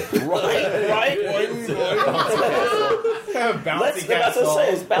under there. Right? Bouncy That's what I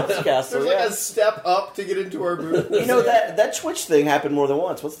say. It's bouncy castle. There's Yeah. a step up to get into our booth. that Twitch thing happened more than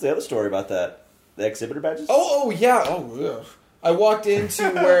once. What's the other story about that? The exhibitor badges? Oh yeah. Oh, ugh. I walked into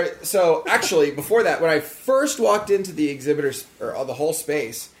where. So actually, before that, when I first walked into the exhibitors or the whole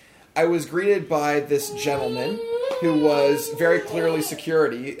space, I was greeted by this gentleman who was very clearly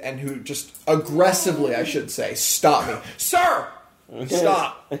security and who just aggressively, I should say, stopped me. Sir,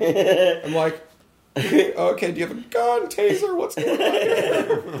 stop! I'm like, okay, do you have a gun, taser? What's going on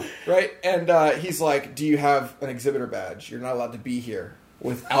here? Right? And he's like, do you have an exhibitor badge? You're not allowed to be here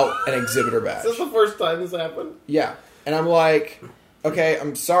without an exhibitor badge. Is this the first time this happened? Yeah. And I'm like, okay,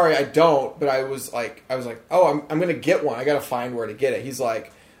 I'm sorry, I don't. But I was like, oh, I'm going to get one. I got to find where to get it. He's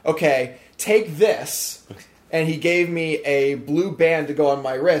like, okay, take this. And he gave me a blue band to go on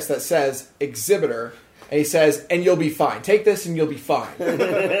my wrist that says exhibitor. And he says, and you'll be fine. Take this and you'll be fine.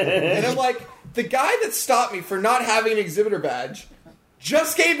 And I'm like, the guy that stopped me for not having an exhibitor badge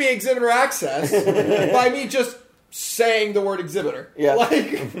just gave me exhibitor access by me just saying the word exhibitor. Yeah.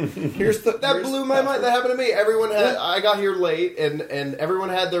 Here's the... That blew my mind. That happened to me. Everyone had. I got here late, and everyone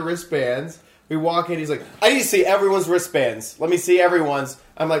had their wristbands. We walk in. He's like, I need to see everyone's wristbands. Let me see everyone's.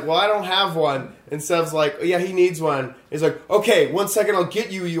 I'm like, well, I don't have one. And Sev's like, yeah, he needs one. He's like, okay, 1 second, I'll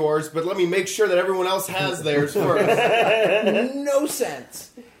get you yours, but let me make sure that everyone else has theirs first. No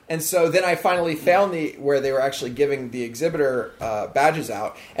sense. And so then I finally found where they were actually giving the exhibitor badges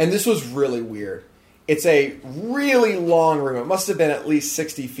out, and this was really weird. It's a really long room. It must have been at least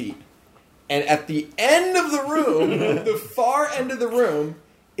 60 feet. And at the end of the room, the far end of the room,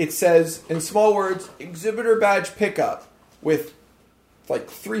 it says in small words, exhibitor badge pickup with like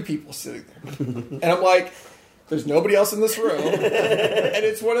 3 people sitting there. And I'm like, there's nobody else in this room. And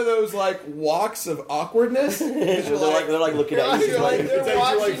it's one of those like walks of awkwardness. They're like looking at you. You're like, they're takes you,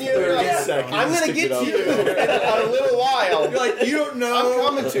 like, watching you. 30 Yeah. seconds I'm to gonna get get to up you in a little while. You're like, you don't know. I'm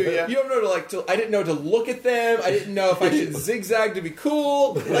coming to you. You don't know I didn't know to look at them. I didn't know if I should zigzag to be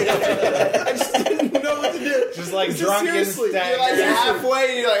cool. Like, I just didn't know what to do. Just like Just drunken seriously, stag. You're like halfway,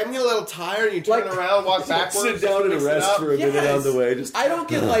 and you're like, I'm getting a little tired, and you turn Like- around, walk backwards, Sit down and mix it rest up. for a minute Yes. on the way. Just I don't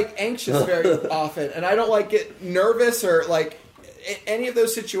get like anxious very often, and I don't like get nervous or like any of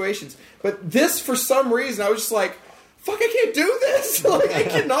those situations. But this, for some reason, I was just like, "Fuck, I can't do this! Like, I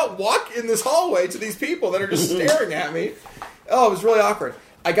cannot walk in this hallway to these people that are just staring at me." Oh, it was really awkward.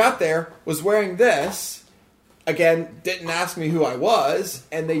 I got there, was wearing this. Again, didn't ask me who I was,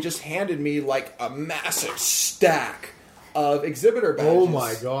 and they just handed me like a massive stack of exhibitor badges. Oh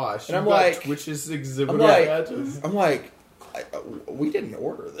my gosh! And I'm You got like- Twitch's exhibitor I'm like, badges. we didn't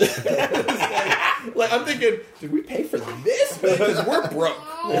order this. like, I'm thinking, did we pay for this? Because we're broke.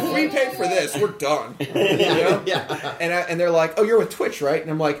 If we pay for this, we're done. You know? Yeah. And they're like, oh, you're with Twitch, right?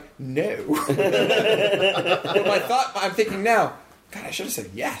 And I'm like, no. But I'm thinking now, God, I should have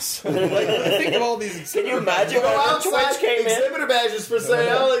said yes. Like, think of all these. Can you imagine Go when outside, Twitch came in? exhibitor badges for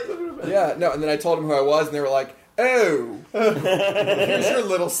sale. Like, exhibitor badges. Yeah, no. And then I told them who I was, and they were like, oh, here's your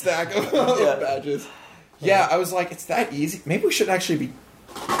little stack of badges. Yeah, I was like, it's that easy. Maybe we shouldn't actually be.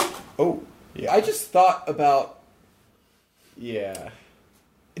 Oh, yeah. I just thought about. Yeah.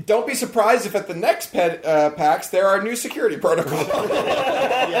 Don't be surprised if at the next PAX there are new security protocols.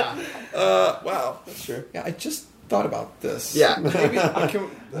 Yeah. Wow, that's true. Yeah, I just thought about this. Yeah. Maybe I can.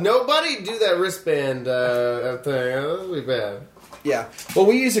 Nobody do that wristband thing. That would be bad. Yeah. Well,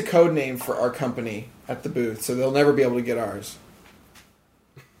 we use a code name for our company at the booth, so they'll never be able to get ours.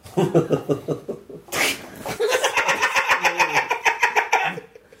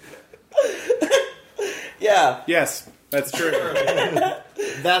 Yeah. Yes, that's true.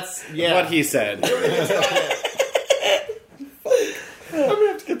 That's What he said. I'm gonna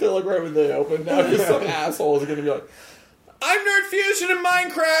have to get there like right when they open now, because some asshole is gonna be like, "I'm Nerd Fusion and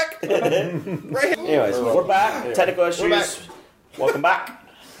Minecraft." Right. Anyways, we're back. Technical issues. back. Welcome back.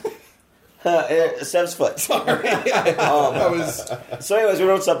 Sev's foot. Sorry. That was. So, anyways, we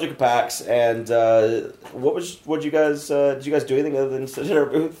were on subject of PAX, and what did you guys do? You guys do anything other than sit in our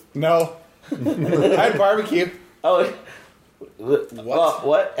booth? No. I had barbecue. Oh,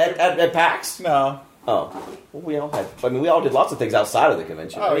 what? At PAX? No. Oh, well, we all had. I mean, we all did lots of things outside of the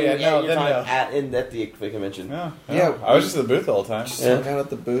convention. Oh, yeah, no, your then time no. at the convention. No. Yeah. I was just at the booth the whole time. Just hung out at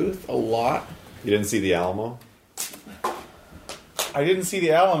the booth a lot. You didn't see the Alamo? I didn't see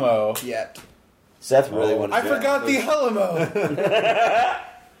the Alamo. Yet. Seth really wanted. I to forgot the Alamo.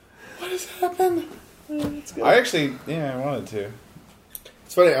 What has happened? I actually, I wanted to.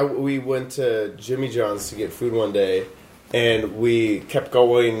 It's funny. We went to Jimmy John's to get food one day, and we kept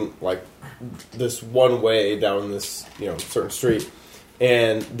going like this one way down this certain street.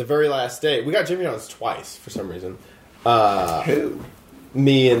 And the very last day, we got Jimmy John's twice for some reason. Who?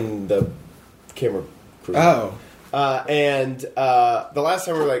 Me and the camera crew. Oh. And the last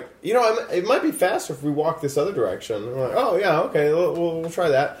time we were like, it might be faster if we walk this other direction. And we're like, oh yeah, okay, we'll try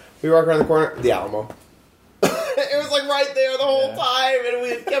that. We walk around the corner, the Alamo. It was like right there the whole time, and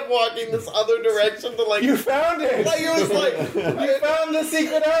we kept walking this other direction to like. You found it. Like it was like You found the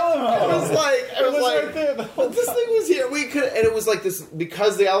secret Alamo. it was like right there. this thing was here. We could, and it was like this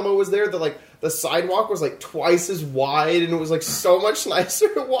because the Alamo was there. The sidewalk was like twice as wide, and it was like so much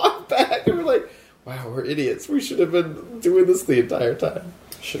nicer to walk back. And we're like, wow, we're idiots. We should have been doing this the entire time.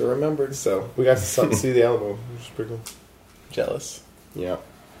 Should have remembered. So we got to see the Alamo, which was pretty cool. Jealous. Yeah.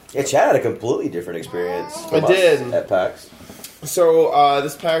 Yeah, Chad had a completely different experience. from I us did. at PAX. So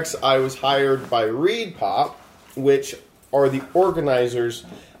this PAX, I was hired by Reed Pop, which are the organizers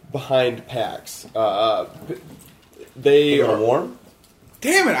behind PAX. They You are are warm.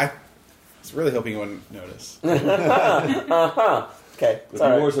 Damn it! I was really hoping you wouldn't notice. Okay, If it's you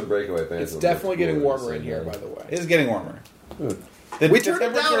all wore right. some breakaway pants, It's definitely getting warmer in here, by the way. It is getting warmer. We turned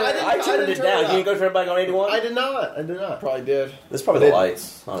it down. I turned it down. You didn't go turn it back on 81. I did not. Probably did. It's probably the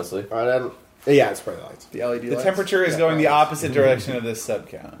lights, honestly. All right, yeah, it's probably lights. The LED The lights. temperature is going the opposite direction of this sub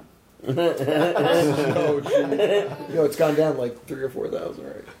count. Oh, gee. It's gone down like 3,000 or 4,000,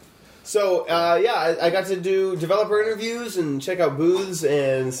 right? So, I got to do developer interviews and check out booths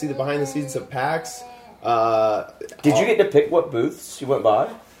and see the behind the scenes of PAX. Did you get to pick what booths you went by?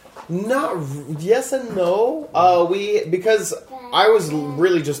 Not yes and no. Because I was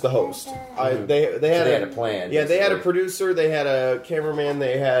really just the host. They had a plan. Yeah, they had a producer, they had a cameraman,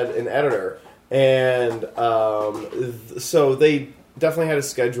 they had an editor, and so they definitely had a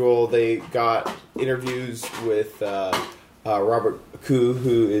schedule. They got interviews with Robert Koo,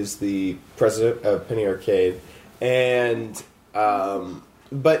 who is the president of Penny Arcade, and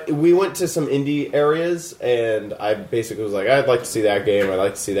but we went to some indie areas, and I basically was like, I'd like to see that game. I'd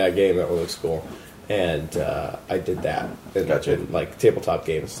like to see that game. That one looks cool. And I did that. Gotcha. And, like tabletop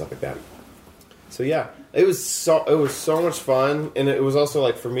games and stuff like that. So yeah, it was so much fun, and it was also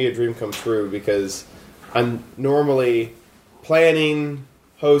like for me a dream come true because I'm normally planning,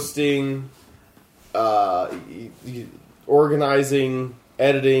 hosting, organizing,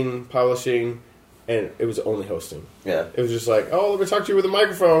 editing, publishing, and it was only hosting. Yeah. It was just like, oh, let me talk to you with a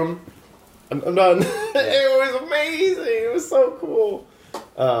microphone. I'm done. It was amazing. It was so cool.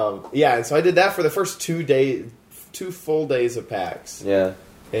 Yeah, and so I did that for the first 2 full days of PAX. Yeah.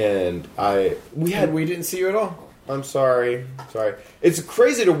 And we didn't see you at all. I'm sorry. It's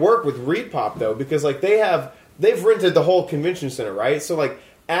crazy to work with ReedPop though, because like they've rented the whole convention center, right? So like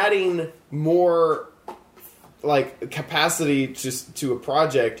adding more like capacity just to a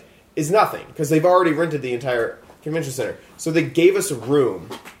project is nothing because they've already rented the entire convention center. So they gave us a room.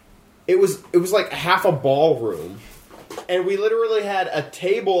 It was like half a ballroom. And we literally had a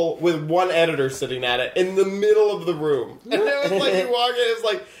table with one editor sitting at it in the middle of the room. And it was like you walk in, it's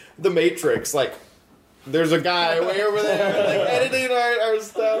like the Matrix. Like there's a guy way over there like editing our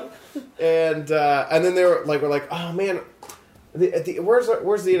stuff. And then we're like, oh man, where's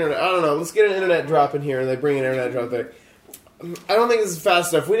the internet? I don't know. Let's get an internet drop in here. And they bring an internet drop there. I don't think this is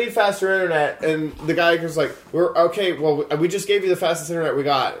fast enough. We need faster internet. And the guy was like, we're okay. Well, we just gave you the fastest internet we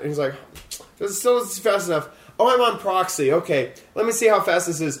got. And he's like, this still isn't fast enough. Oh, I'm on proxy. Okay, let me see how fast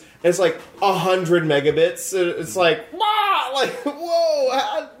this is. And it's like 100 megabits. It's like, wow, like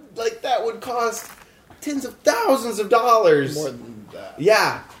whoa, like that would cost tens of thousands of dollars. More than that.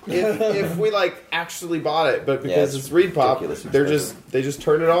 Yeah, if we like actually bought it, but because it's ReedPop, they just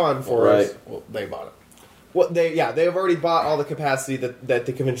turn it on for us. Well, they bought it. Well, they have already bought all the capacity that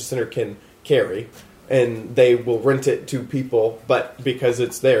the convention center can carry. And they will rent it to people, but because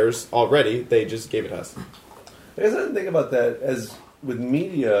it's theirs already, they just gave it to us. I guess I didn't think about that as with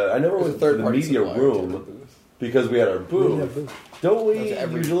media. I never went to the media room because we had our booth. Don't we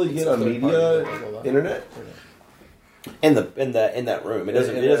usually get a media internet? In that room, it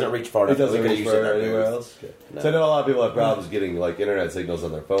doesn't reach far enough. It doesn't reach far anywhere else. No. So I know a lot of people have problems getting like internet signals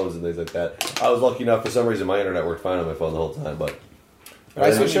on their phones and things like that. I was lucky enough for some reason my internet worked fine on my phone the whole time, but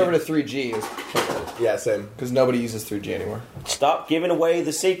I switched over to 3G. Yeah, same. Because nobody uses 3G anymore. Stop giving away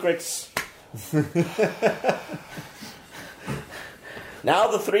the secrets. Now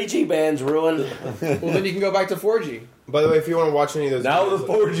the 3G band's ruined. Well, then you can go back to 4G. By the way, if you want to watch any of those now videos, the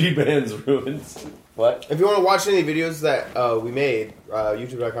 4G band's ruined. What? If you want to watch any videos that we made,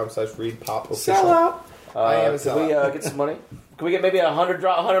 youtube.com/ReedPop. Sell out. I am a Can we sellout. get some money? Can we get maybe 100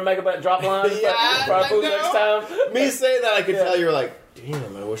 megabyte drop line Yeah, for our I booth know. next time? Me saying that, I could tell you were like,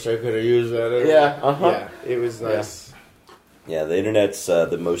 damn, I wish I could have used that. Yeah, Yeah, it was nice. Yeah, the internet's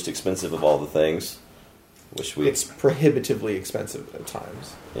the most expensive of all the things. Wish we. It's prohibitively expensive at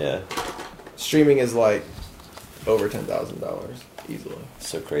times. Yeah, Streaming is like over $10,000 easily.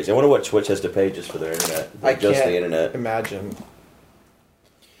 so crazy. I wonder what Twitch has to pay just for their internet. I Just can't the internet. imagine.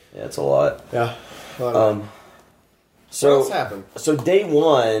 Yeah, it's a lot. Yeah. What else So happened? So day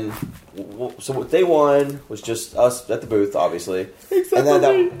one. So day one was just us at the booth, obviously, Except and then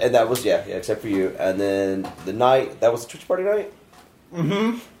for me. that was yeah, except for you. And then the night that was a Twitch party night.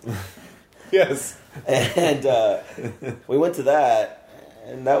 Yes. And we went to that,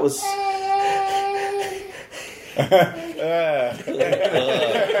 and that was. And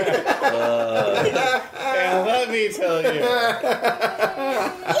let me tell you.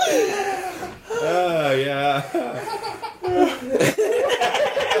 Oh, yeah.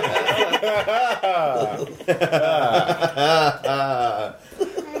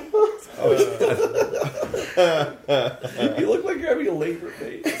 You look like you're having a labor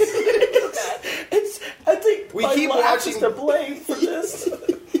pain. I think We my keep laugh watching- is to blame for this.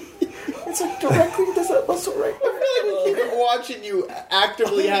 It's like directly into that muscle right there. I feel like we keep watching you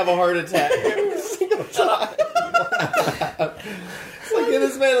actively have a heart attack every single time. It's like in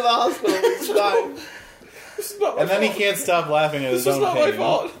this man in the hospital each time. This is not my And then he fault. can't stop laughing at his This is own not pain. my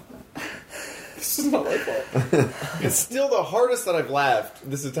fault. This is not my fault. It's still the hardest that I've laughed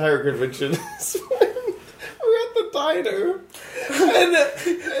this entire convention. Is when we're at the diner and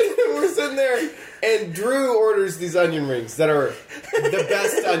we're sitting there, and Drew orders these onion rings that are the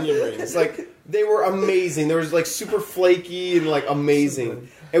best onion rings. Like, they were amazing. They were like super flaky and like amazing.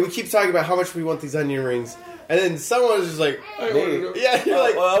 And we keep talking about how much we want these onion rings. And then someone was just like, yeah, you're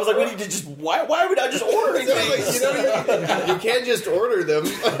like, well, I was like, we need to just, why would I just order these things? Like, you can't just order them.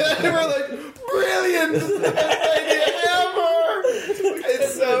 And we're like, brilliant! This is the best idea ever!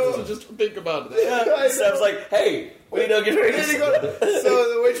 It's so... just think about it. Yeah. So I was like, hey, we don't get ready.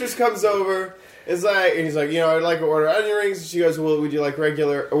 So the waitress comes over, and he's like, I'd like to order onion rings. And she goes, well, would you like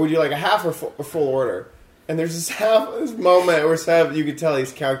regular, or would you like a half or full order? And there's this moment where you can tell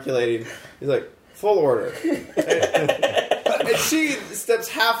he's calculating. He's like, full order. And she steps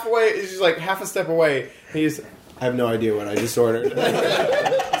halfway, she's like half a step away. And he's, I have no idea what I just ordered.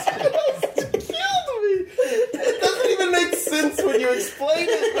 Sense when you explain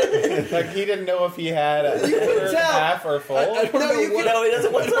it. Like he didn't know if he had a half or full. No, he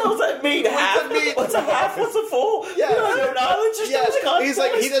doesn't. What the hell does that mean? Half? What's a half? What's a full? Yeah, no knowledge. Just no he's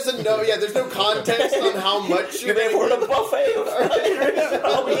like he doesn't know. Yeah, there's no context on how much you're paying for a buffet.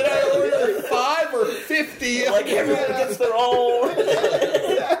 Did I order 5 or 50? Like everyone gets their own.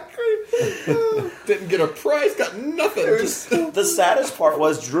 Didn't get a price. Got nothing. The saddest part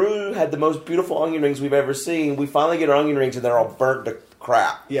was Drew had the most beautiful onion rings we've ever seen. We finally get our onion rings and they're all burnt to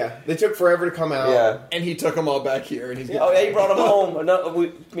crap. Yeah, they took forever to come out. Yeah, and he took them all back here. And he's he brought them home. No,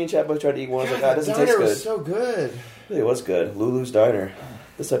 me and Chad both tried to eat one. I was like, that doesn't taste good. Was so good. It was good. Lulu's Diner.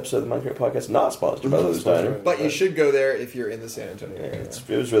 This episode of the Minecraft Podcast is not sponsored by Lulu's Diner, but you should go there if you're in the San Antonio area. It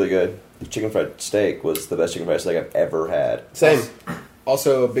was really good. The chicken fried steak was the best chicken fried steak I've ever had. Same.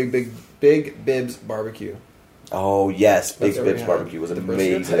 Also, a Big Bib's barbecue. Oh yes, Big Bib's barbecue was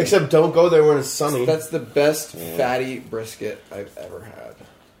amazing. Except don't go there when it's sunny. That's the best fatty brisket I've ever had.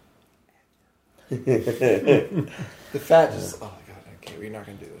 The fat just. Oh my god! Okay, we're not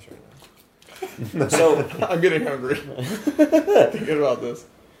gonna do this right now. So I'm getting hungry. Thinking about this.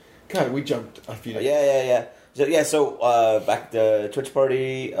 God, we jumped a few days. Yeah. So back at the Twitch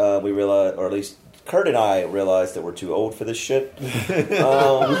party, we realized, or at least Kurt and I realized that we're too old for this shit.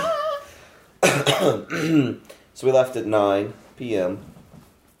 So we left at 9 p.m.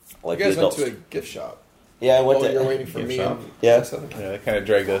 Like you guys went to a gift shop. Yeah, I went to. You're waiting for me. Shop. Yeah, that kind of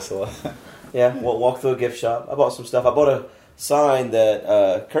dragged us a lot. Yeah, we'll walk through a gift shop. I bought some stuff. I bought a sign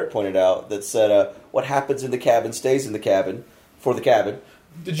that Kurt pointed out that said, "What happens in the cabin stays in the cabin for the cabin."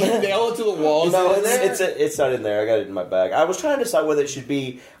 Did you nail it to the wall? No, it's not in there. I got it in my bag. I was trying to decide whether it should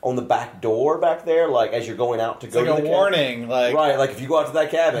be on the back door back there, like as you're going out to go to the cabin. It's like a warning. Right, like if you go out to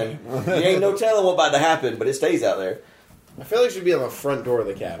that cabin, you ain't no telling what's about to happen, but it stays out there. I feel like it should be on the front door of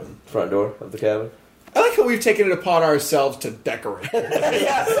the cabin. Front door of the cabin? I like how we've taken it upon ourselves to decorate.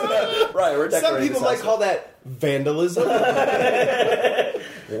 Yes. Right, we're decorating. Some people might call that vandalism.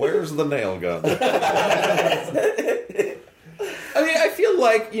 Where's the nail gun? I mean, I feel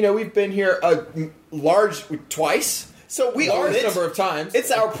like, we've been here twice. So we large own it. Number of times. It's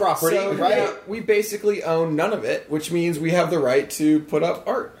our property, so, right? Yeah, we basically own none of it, which means we have the right to put up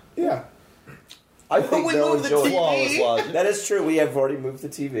art. Yeah. I think we they'll moved the enjoy TV. it. That is true. We have already moved the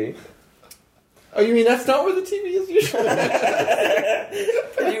TV. Oh, you mean that's not where the TV is usually?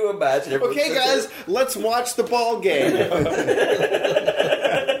 Can you imagine? Okay, guys, let's watch the ball game. What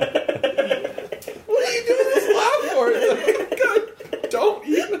are you doing this laugh for? God, don't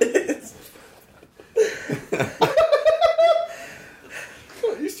even.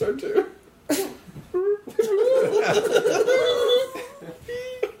 You start to.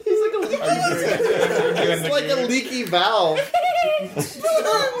 It's like a leaky valve.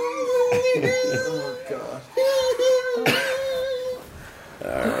 Oh god.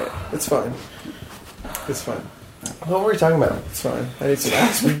 Alright. It's fine. It's fine. What were we talking about? It's fine. I need some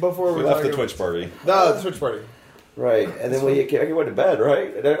ass before We left the Twitch party. No, the Twitch party. Right, and then I went to bed,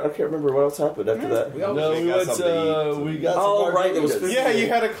 right? I can't remember what else happened after that. We got some right, there was food. Yeah, you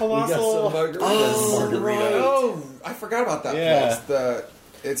had a colossal... margarita. Oh, I forgot about that Yeah. place.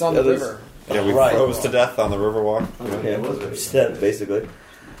 It's on the river. Yeah, we Right. froze to death on the Riverwalk. Yeah, it was basically.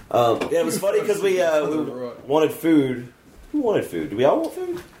 It was funny because we wanted food. Who wanted food? Do we all want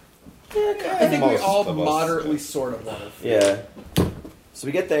food? I think we Most all of us. moderately sort of wanted food. Yeah. So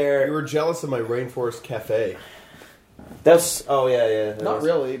we get there. You were jealous of my rainforest cafe. That's yeah. Not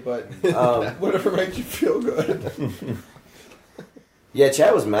really, but whatever makes you feel good. Yeah,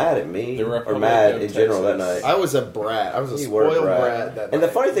 Chad was mad at me, The or Republic mad of in general that Texas. night. I was a brat. I was a You were a spoiled brat. brat. That And the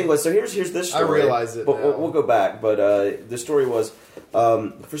night. funny thing was, so here's this story. I realize it but now. we'll go back. But the story was,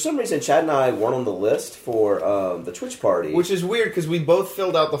 for some reason, Chad and I weren't on the list for the Twitch party. Which is weird because we both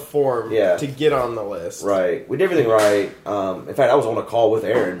filled out the form to get on the list. Right. We did everything right. In fact, I was on a call with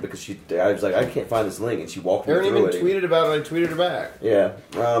Erin because I was like, I can't find this link, and she walked me Erin through even it. tweeted about it. I tweeted it back. Yeah.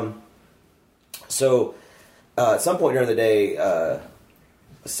 So at some point during the day,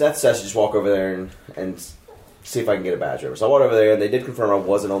 Seth says to just walk over there and see if I can get a badge over. So I walked over there, and they did confirm I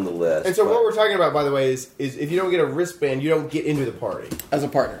wasn't on the list. And so what we're talking about, by the way, is if you don't get a wristband, you don't get into the party. As a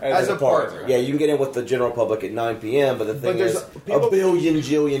partner. As a partner. Yeah, you can get in with the general public at 9 p.m., but the thing there's is, people- a billion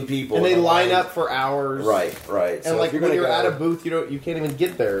jillion people. And they in the line line. up for hours. Right. And So like if when you're gonna at go- a booth, you can't even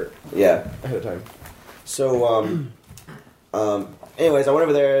get there Yeah. ahead of time. So, anyways, I went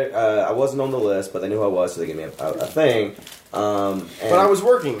over there. I wasn't on the list, but they knew who I was, so they gave me a thing. And But I was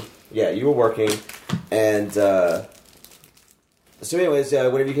working. Yeah, you were working, and so anyways,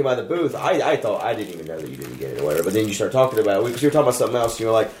 whenever you came out of the booth, I thought I didn't even know that you didn't get it or whatever. But then you start talking about it because you were talking about something else. And you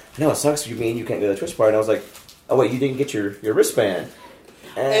were like, "No, it sucks. You mean you can't go to the Twitch party?" And I was like, "Oh wait, you didn't get your wristband."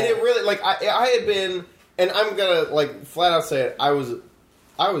 And it really, like, I had been, and I'm gonna like flat out say it. I was a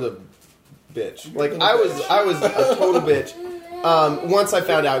bitch. Like I was a total bitch. Once I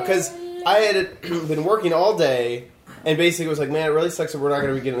found out, because I had been working all day. And basically it was like, man, it really sucks that we're not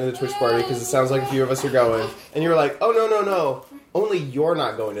going to be getting to the Twitch party because it sounds like a few of us are going. And you were like, oh, no. Only you're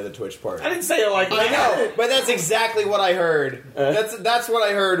not going to the Twitch party. I didn't say it like that. I know, but that's exactly what I heard. That's what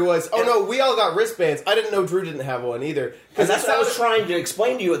I heard was, oh, no, we all got wristbands. I didn't know Drew didn't have one either. Because that's what I was trying to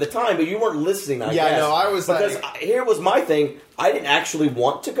explain to you at the time, but you weren't listening, I guess. Yeah, no, I was because here was my thing. I didn't actually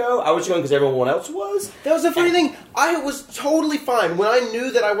want to go. I was going because everyone else was. That was the funny thing. I was totally fine. When I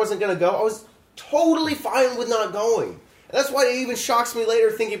knew that I wasn't going to go, I was totally fine with not going. And that's why it even shocks me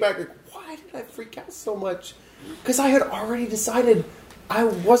later thinking back, like, why did I freak out so much? Because I had already decided I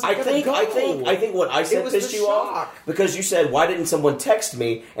wasn't going to go. I think what I said pissed you off because you said, why didn't someone text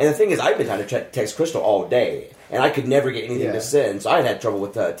me? And the thing is, I've been trying to text Crystal all day, and I could never get anything to send, so I had trouble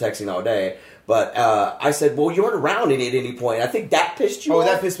with texting all day. But I said, well, you weren't around at any point. I think that pissed you off. Oh,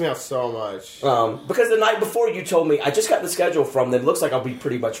 that pissed me off so much. Because the night before you told me, I just got the schedule from them. It looks like I'll be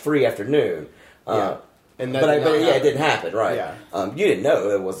pretty much free after noon. And but it didn't happen, right? Yeah. You didn't know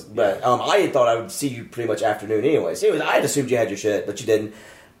it was, but I had thought I would see you pretty much afternoon anyway. So anyways, I had assumed you had your shit, but you didn't.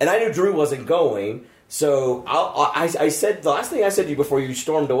 And I knew Drew wasn't going, so I said, the last thing I said to you before you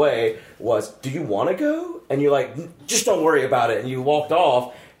stormed away was, do you want to go? And you're like, just don't worry about it. And you walked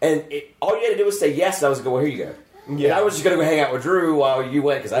off, and all you had to do was say yes, and I was like, well, here you go. Yeah. And I was just going to go hang out with Drew while you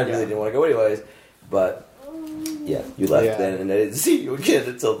went, because I really didn't want to go anyways. But, yeah, you left then, and I didn't see you again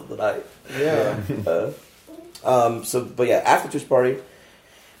until the night. Yeah. But yeah, after the Twitch party,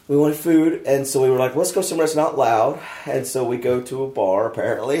 we wanted food, and so we were like, let's go somewhere that's not loud. And so we go to a bar,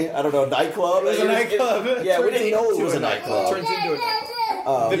 apparently. I don't know, a nightclub? It was a nightclub. We didn't know it was a nightclub. Turns into a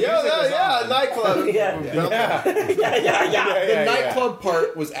nightclub. A nightclub. The nightclub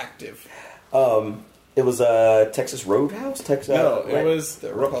part was active. It was Texas Roadhouse? No, it was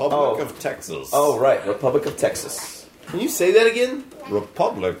the Republic of Texas. Oh, right, Republic of Texas. Can you say that again?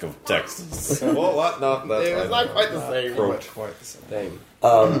 Republic of Texas. Well, what? No, that's It's not quite the same. Approach. Quite the same.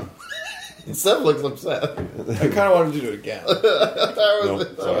 Seth looks upset. I kind of wanted to do it again. I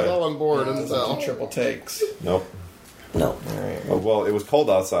was sorry. all on board himself. Triple takes. Nope. No. Well, it was cold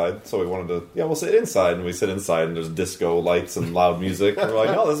outside, so we wanted to. Yeah, we'll sit inside, and we sit inside, and there's disco lights and loud music. And we're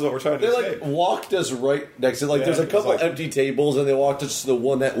like, no, this is what we're trying to They escape. walked us right next to there's a couple empty tables, and they walked us to the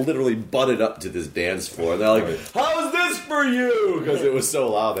one that literally butted up to this dance floor. And they're like, "How's this for you?" Because it was so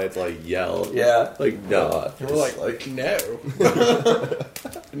loud they had to like yell. Yeah. Like no. And we're like, no.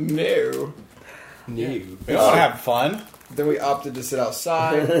 No. We don't want to have fun. Then we opted to sit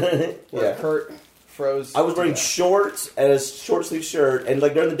outside where Kurt froze. I was wearing shorts and a short sleeve shirt, and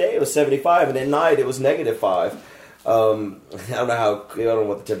like during the day it was 75, and at night it was -5. I don't know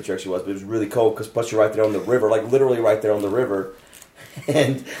what the temperature actually was, but it was really cold because plus you're right there on the river, like literally right there on the river,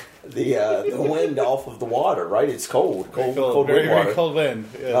 and the wind off of the water, right? It's cold Very, wind water. very cold wind.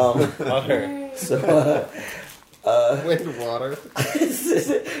 Yes. Water. So Wind, water.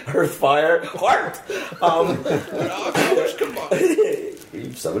 earth, fire, heart.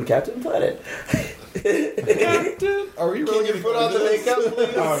 You summoned Captain Planet. Captain, are we really going to Put on the makeup,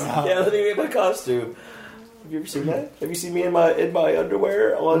 please. Yeah, let me get my costume. Have you ever seen that? Have you seen me in my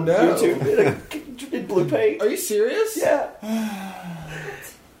underwear on YouTube in blue paint? Are you serious? Yeah,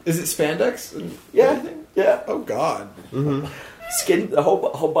 Is it spandex? yeah. Oh God. the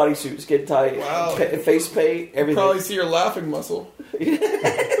whole bodysuit, skin tight, Wow. Face paint, everything. Probably see your laughing muscle.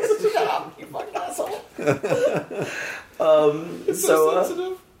 Shut up, you fucking asshole. It's so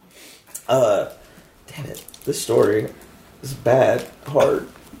sensitive. Damn it, this story is bad, hard.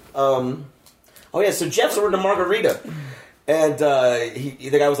 Oh yeah, so Jeff's ordered a margarita. And the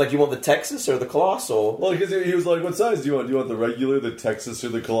guy was like, "You want the Texas or the Colossal?" Well, because he was like, "What size do you want? Do you want the regular, the Texas, or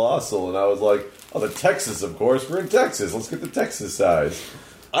the Colossal?" And I was like, "Oh, the Texas, of course. We're in Texas. Let's get the Texas size."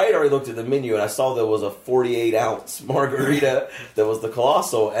 I had already looked at the menu and I saw there was a 48-ounce margarita that was the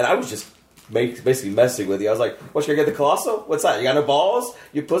Colossal, and I was just basically messing with you. I was like, "What, you gonna get the Colossal? What's that? You got no balls,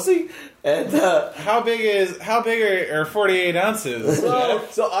 you pussy?" And how big are 48 ounces?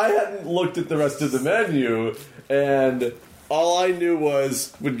 So I hadn't looked at the rest of the menu, and all I knew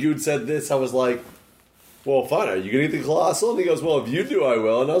was when you'd said this, I was like, "Well, fine. Are you gonna get the Colossal?" And he goes, "Well, if you do, I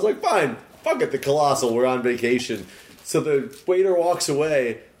will." And I was like, "Fine, fuck it, the Colossal. We're on vacation." So the waiter walks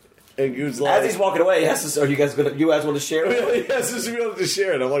away, and Good's like, as he's walking away, he has to say, you guys want to share it? Yes, just to be able to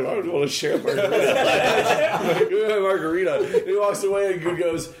share it. I'm like, I don't want to share a margarita. Margarita. And he walks away, and Good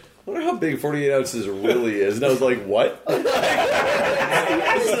goes, "I wonder how big 48 ounces really is." And I was like, "What?" It's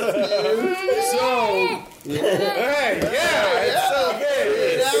so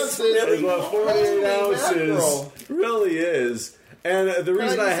good. It's what 48 ounces really is. And the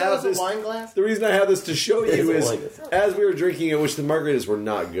reason I have this, to show you is, as we were drinking it, which the margaritas were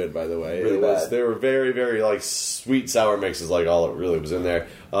not good, by the way. Really bad. They were very, very like sweet sour mixes, like all it really was in there.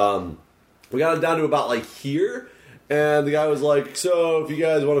 We got it down to about like here, and the guy was like, "So if you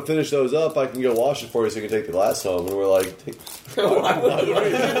guys want to finish those up, I can go wash it for you, so you can take the glass home." And we're like, "Why would we want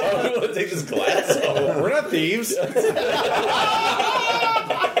to take this glass home? We're not thieves."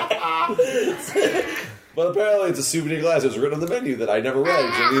 But apparently it's a souvenir glass. It was written on the menu that I never read,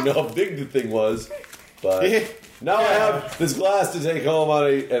 because I didn't know how big the thing was. But now I have this glass to take home on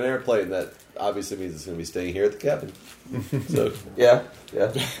an airplane that obviously means it's going to be staying here at the cabin. So Yeah.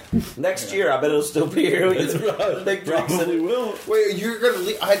 Next year, I bet it'll still be here. Big drinks. probably will. Wait, you're gonna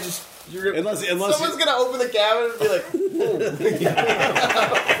leave? You're gonna. Unless Someone's gonna open the cabin and be like,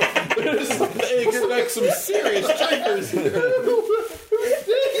 Hey, get back some serious drinkers here.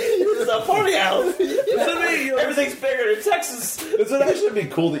 It's a party house. Everything's bigger in Texas. This would actually be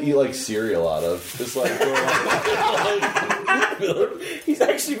cool to eat like cereal out of. Just like, He's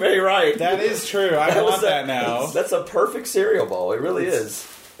actually very right. That is true. I want that now. That's a perfect cereal bowl. It really is.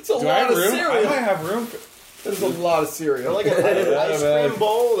 It's a Do I lot have of room? I cereal. might have room. There's a lot of cereal. like an ice cream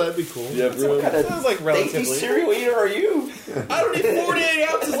bowl. That'd be cool. yeah, bro. What kind of Sounds like dainty relatively. cereal eater are you? I don't need 48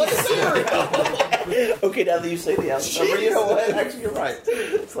 ounces of cereal. Okay, now that you say the ounce number, you know what? Actually, you're right.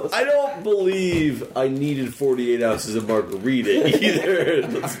 So I don't believe I needed 48 ounces of margarita either.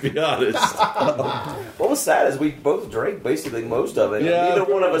 Let's be honest. what was sad is we both drank basically most of it. Yeah, Neither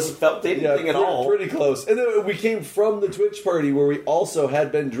one of us felt anything at all. Pretty close. And then we came from the Twitch party where we also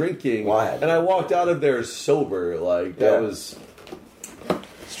had been drinking. Why? And I walked out of there sober. Like, that Yeah. was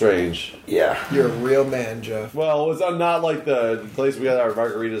strange. Yeah. You're a real man, Jeff. Well, was that not like the place we got our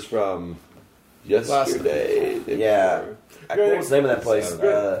margaritas from yesterday? Yeah. What was the name of that place?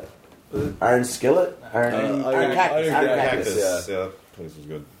 Iron Skillet? Iron Cactus. Iron Cactus. Yeah. Yeah, that place was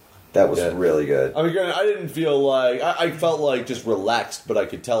good. That was Yeah. really good. I mean, granted, I didn't feel like I felt like just relaxed, but I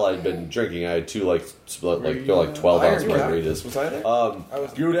could tell I'd been drinking. I had two like 12-ounce margaritas. Was I there?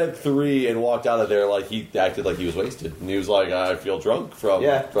 Good had 3 and walked out of there like he acted like he was wasted, and he was like, "I feel drunk from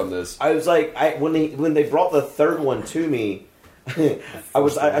this." I was like, when they brought the third one to me,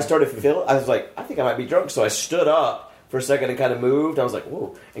 I started feeling. I was like, I think I might be drunk, so I stood up for a second and kind of moved. I was like,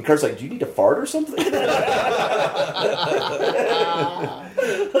 whoa. And Kurt's like, "Do you need to fart or something?"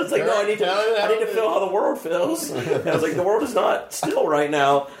 I was like, "No, I need to feel how the world feels." And I was like, "The world is not still right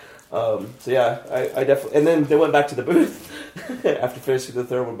now." So yeah, I definitely. And then they went back to the booth after finishing the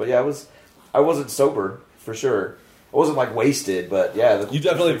third one. But yeah, I wasn't sober for sure. I wasn't like wasted, but yeah. You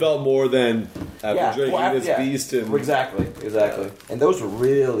definitely felt more than after drinking this beast. And Exactly. And those were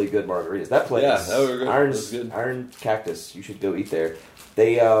really good margaritas. That place, that were good. That was good. Iron Cactus. You should go eat there.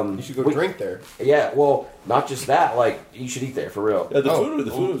 They You should go drink there. Yeah, well, not just that. Like, you should eat there for real. Yeah, the food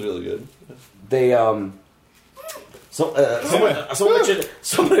was really good. They somebody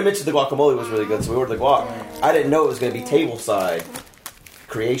mentioned the guacamole was really good, so we ordered the guac. I didn't know it was going to be tableside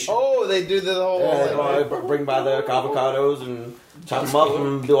creation. Oh, they do the whole. Yeah, bring by the avocados and chop them up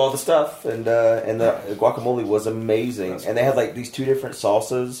and do all the stuff. And the guacamole was amazing. And they had like these 2 different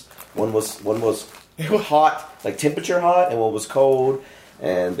salsas. One was hot, like temperature hot, and one was cold.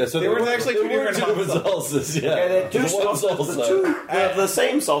 And Yeah, so They were actually two there were different two hot salsas. Yeah, and then two One salsa, the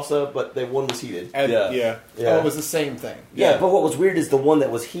same salsa, but one was heated. And, Yeah. yeah. Oh, it was the same thing. Yeah, but what was weird is the one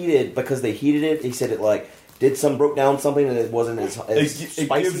that was heated, because they heated it, he said it broke down something and it wasn't as It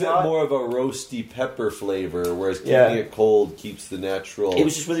spicy. gives it hot. more of a roasty pepper flavor, whereas keeping Yeah. it cold keeps the natural It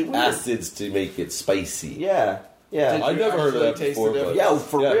was just really weird. acids to make it spicy. Yeah, yeah. Did I've you never heard of actually that taste before. the But difference? Yeah,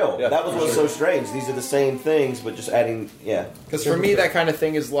 for real. yeah, That was what's so strange. These are the same things, but just adding, Because for me, that kind of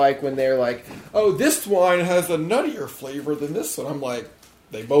thing is like when they're like, "Oh, this wine has a nuttier flavor than this one." I'm like,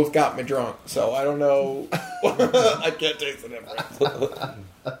 they both got me drunk, so I don't know. I can't taste the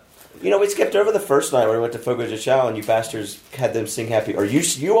difference. we skipped over the first night where we went to Fogo de Chao, and you bastards had them sing happy, or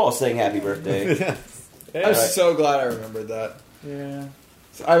you all sang happy birthday. I'm so glad I remembered that. Yeah.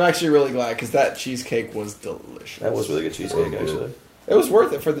 So I'm actually really glad because that cheesecake was delicious. That was really good cheesecake, actually. It was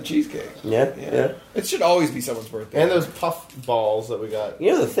worth it for the cheesecake. Yeah. It should always be someone's birthday. And those puff balls that we got.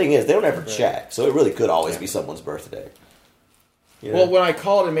 The thing is, they don't ever check, so it really could always be someone's birthday. You know? Well, when I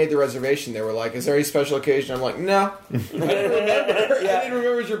called and made the reservation, they were like, "Is there any special occasion?" I'm like, "No, I didn't remember. I didn't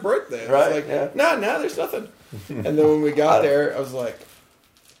remember it was your birthday." I was Right, like, yeah. No, there's nothing. And then when we got there, I was like,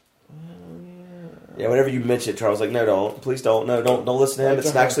 Yeah, whenever you mention it, Charles was like, no, don't. Please don't. No, don't listen to him. Right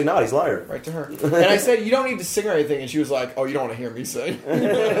It's to her. actually not. He's a liar. right to her. And I said, "You don't need to sing or anything." And she was like, "Oh, you don't want to hear me sing."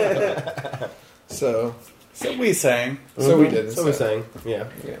 So We sang. we did. So we're saying, yeah.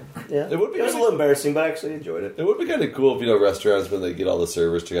 Yeah. It would be was a little embarrassing, but I actually enjoyed it. It would be kind of cool if, restaurants, when they get all the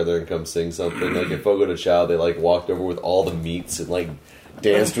servers together and come sing something, like at Fogo de Chao, they, walked over with all the meats and,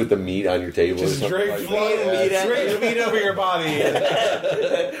 danced with the meat on your table. Just or something draped like that. meat, draped meat over your body.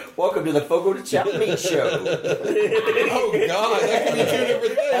 Welcome to the Fogo de Chao Meat Show. Oh God, that could be two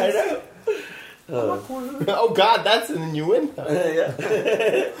different I things. know. Oh God, that's an innuendo.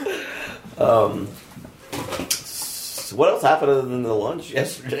 So what else happened other than the lunch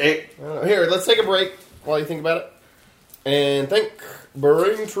yesterday? Here, let's take a break while you think about it. And thank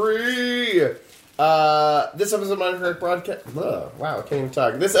Braintree. This episode of Minecraft broadcast. Wow, I can't even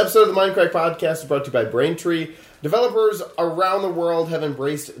talk. This episode of the Minecraft podcast is brought to you by Braintree. Developers around the world have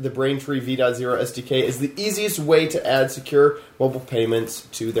embraced the Braintree V.0 SDK as the easiest way to add secure mobile payments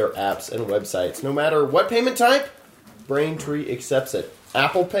to their apps and websites. No matter what payment type, Braintree accepts it.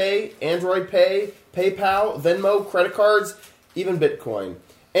 Apple Pay, Android Pay, PayPal, Venmo, credit cards, even Bitcoin.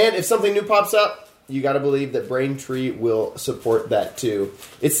 And if something new pops up, you got to believe that Braintree will support that too.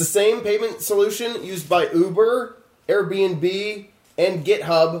 It's the same payment solution used by Uber, Airbnb, and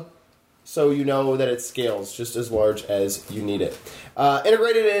GitHub, so you know that it scales just as large as you need it.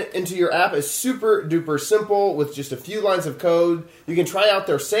 Integrated it into your app is super duper simple with just a few lines of code. You can try out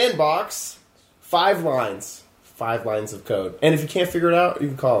their sandbox, 5 lines. 5 lines of code. And if you can't figure it out, you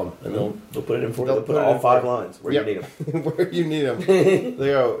can call them. And They'll put it in for you. They'll They'll put put it all in 5 for you. lines where Yep. you need them. Where you need them. There you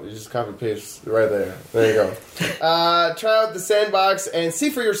go. You just copy and paste right there. There you go. Try out the sandbox and see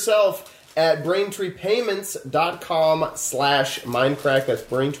for yourself at BraintreePayments.com/Mindcrack. That's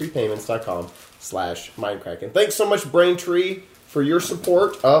BraintreePayments.com/Mindcrack. And thanks so much, Braintree, for your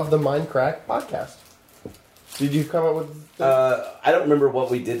support of the Mindcrack podcast. Did you come up with... I don't remember what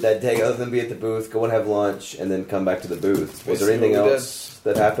we did that day other than be at the booth, go and have lunch, and then come back to the booth. Was there Basically anything what we else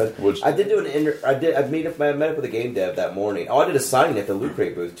that happened? I did do an I met up with a game dev that morning. Oh, I did a signing at the Loot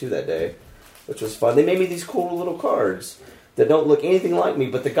Crate booth too that day, which was fun. They made me these cool little cards that don't look anything like me,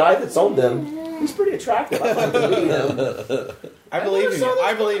 but the guy that's on them, he's pretty attractive. I like to meet him. I believe in you.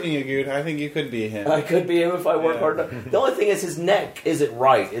 I believe in you, Good. I think you could be him. I could be him if I work hard enough. The only thing is his neck isn't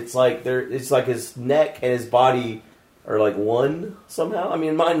right. It's like his neck and his body are like one somehow. I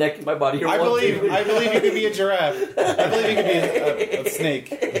mean, my neck and my body are I one. believe you could be a giraffe. I believe you could be a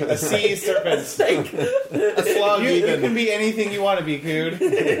snake, a sea serpent, Snake. a slug. You can be anything you want to be, Good.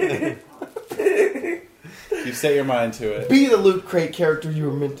 You set your mind to it. Be the Loot Crate character you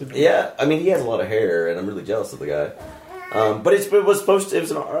were meant to be. Yeah, I mean, he has a lot of hair, and I'm really jealous of the guy. But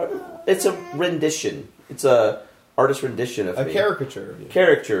it's a rendition. It's a artist rendition of A me. caricature.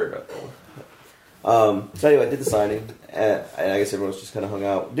 Caricature. So anyway, I did the signing, and I guess everyone else just kind of hung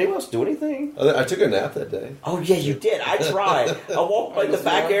out. Did anyone else do anything? I took a nap that day. Oh yeah, you did. I tried. I walked by the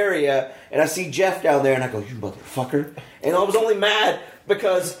back area, and I see Jeff down there, and I go, "You motherfucker!" And I was only mad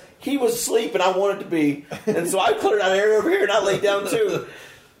because he was asleep, and I wanted to be, and so I cleared out an area over here, and I laid down too.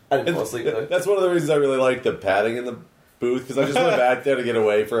 I didn't fall asleep though. That's one of the reasons I really like the padding in the booth, because I just went back there to get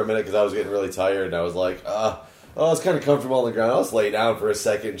away for a minute because I was getting really tired, and I was like, it's kind of comfortable on the ground. I'll just lay down for a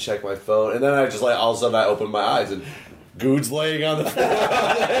second and check my phone, and then I just all of a sudden I opened my eyes, and Good's laying on the floor.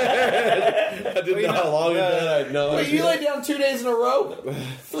 I didn't know how long it been. I had no Wait, idea. you laid down 2 days in a row?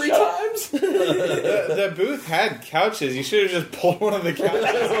 3 times? The booth had couches. You should have just pulled one of the couches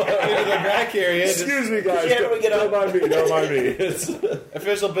into the back area. Excuse me, guys. Yeah, we get Don't mind me. Don't mind me. It's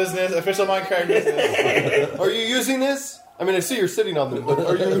Official business, official Minecraft business. Are you using this? I mean, I see you're sitting on them. But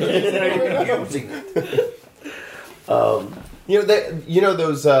are you using it? You know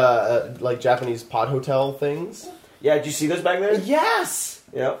those like Japanese pod hotel things. Yeah, did you see those back there? Yes.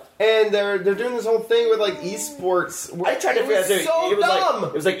 Yep. And they're doing this whole thing with like esports. I tried to It figure out. was Dude, so it was dumb.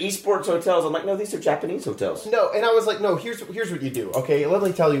 like esports hotels. I'm like, no, these are Japanese hotels. No, and I was like, no, here's what you do, okay? Let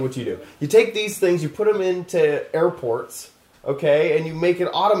me tell you what you do. You take these things, you put them into airports, okay, and you make it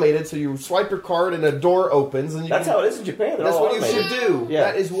automated so you swipe your card and a door opens. And you That's can, how it is in Japan. They're That's all what you automated. should do. Yeah.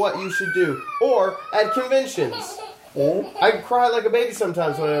 That is what you should do. Or at conventions. I cry like a baby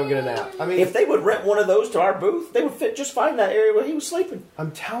sometimes when I don't get a nap. I mean, If they would rent one of those to our booth, they would fit just fine in that area where he was sleeping.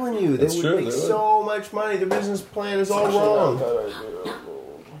 I'm telling you, they That's would true, make they would. so much money. The business plan is all wrong.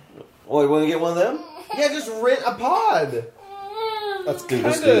 Oh, you want to get one of them? Yeah, just rent a pod. That's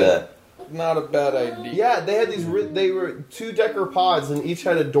Let's do that. not a bad idea. Yeah, they had these. They were 2-decker pods, and each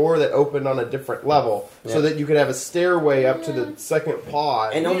had a door that opened on a different level, so that you could have a stairway up to the second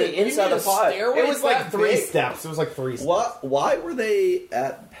pod. And on the inside of the pod, it was like 3 steps. It was like 3 steps. why were they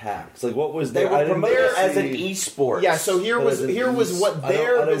at PAX? Like, what was they their? I were didn't promoted see- as an e-sport. Yeah, so here But was as an what I don't-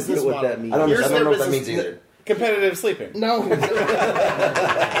 their I don't business get what model. that means. I don't, Here's I don't their know what that business- means either. Competitive sleeping. No.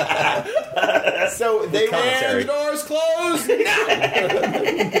 So they And doors closed!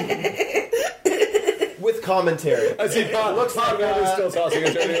 with commentary. I see Pod. Looks like still tossing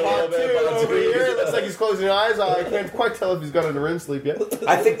and turning a little Pod 2 bit. Pod over 2. here. It looks like he's closing his eyes. I can't quite tell if he's got into REM sleep yet.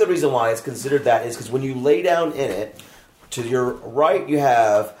 I think the reason why it's considered that is because when you lay down in it, to your right you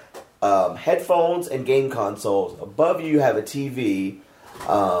have headphones and game consoles. Above you have a TV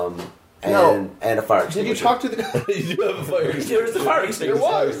and a fire Did extinguisher. you talk to the? You do have a fire extinguisher. There's the fire extinguisher.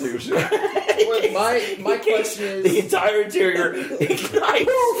 Fire extinguisher. My question is... The entire interior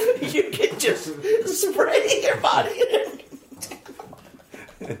ignites. You can just spray your body.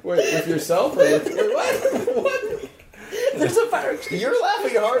 Wait, with yourself or with... Wait, what? What? There's a fire extinguisher. You're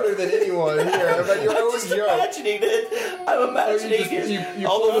laughing harder than anyone here about your I'm own just joke. imagining it. I'm imagining you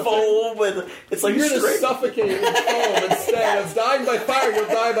all the foam and it's like You're straight. just suffocating in foam instead of dying by fire, you'll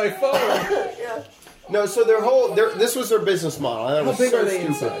die by foam. No, so this was their business model. And How big are they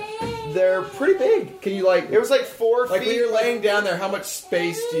inside? They're pretty big. Can you like... It was like 4 Like feet. when you're laying down there, how much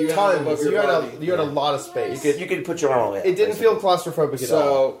space do you have tons. above your You body? had a lot of space. You could put your arm on it. It didn't feel claustrophobic at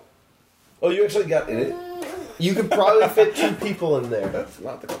all. So, Oh, you actually got in it? You could probably fit 2 people in there. that's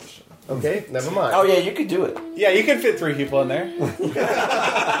not the question. Okay, never mind. Oh yeah, you could do it. Yeah, you can fit 3 people in there.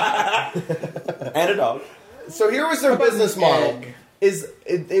 And a dog. So here was their business model. egg?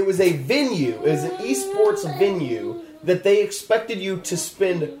 It was a venue. It was an esports venue that they expected you to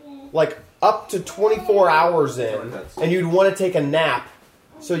spend like up to 24 hours in, and you'd want to take a nap,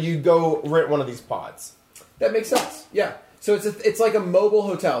 so you'd go rent one of these pods. That makes sense. Yeah. So it's like a mobile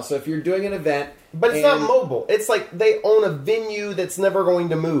hotel. So if you're doing an event... But it's not mobile. It's like they own a venue that's never going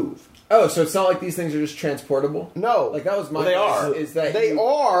to move. Oh, so it's not like these things are just transportable? No. Like that was my... Well, they are. Is that They you-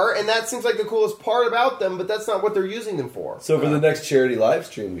 are, and that seems like the coolest part about them, but that's not what they're using them for. So for the next charity live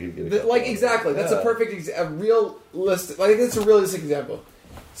stream, we could get a Like exactly. That's a perfect... a realistic... Like that's a realistic example.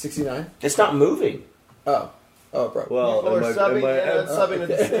 69? It's not moving. Oh, bro. Well, People are subbing, subbing at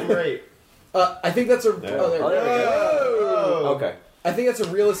the same rate. I think that's a... Oh, there we go. Okay. I think that's a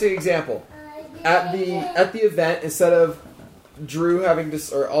realistic example. At the event, instead of Drew having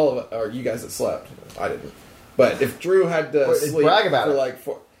to, or all of it, or you guys that slept, I didn't. But if Drew had to sleep brag about for it. like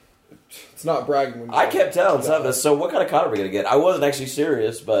 4, it's not bragging. When you I kept telling some of us, so what kind of cot are we going to get? I wasn't actually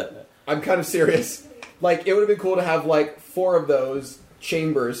serious, but... I'm kind of serious. Like it would have been cool to have like 4 of those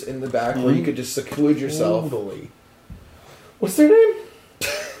chambers in the back where you could just seclude yourself. Totally. What's their name?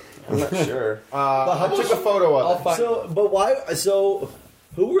 I'm not sure. I took a photo I'll of it. find. So, but why? So,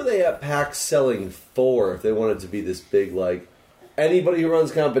 who were they at PAX selling for? If they wanted to be this big, like anybody who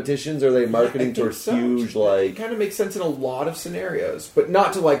runs competitions, are they marketing I think towards so. huge, It like? kind of makes sense in a lot of scenarios, but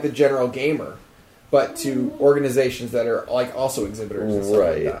not to like the general gamer, but to organizations that are like also exhibitors and stuff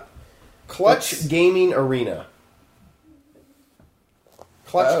Right. like that. Clutch Gaming Arena.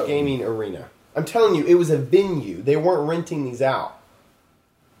 Clutch Oh. Gaming Arena. I'm telling you, it was a venue. They weren't renting these out.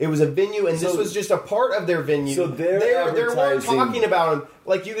 It was a venue, and this So- was just a part of their venue. So they're they weren't advertising- talking about them.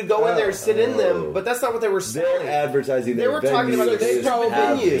 Like, you could go in there, sit in them, but that's not what they were selling. They're advertising. They their were talking venues about as their just probably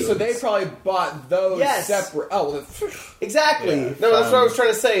have venue. these. So they probably bought those Yes. separate. Oh, well, Exactly. Yeah. No, that's what I was trying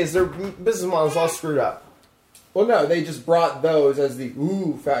to say, is their business model is all screwed up. Well, no, they just brought those as the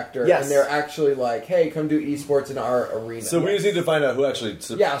ooh factor, Yes. and they're actually like, "Hey, come do esports in our arena." So we just need to find out who actually.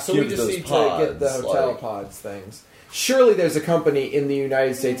 yeah, so we gives just those need pods, to get the hotel like- pods things. Surely there's a company in the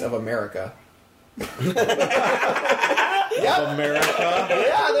United States of America. America.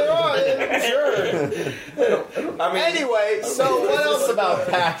 Yeah, there are. Sure. I mean, Anyway, so what else about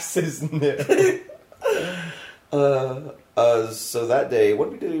PAX is new? So that day,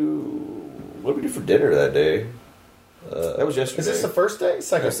 what did we do? What did we do for dinner that day? That was yesterday. Is this the first day?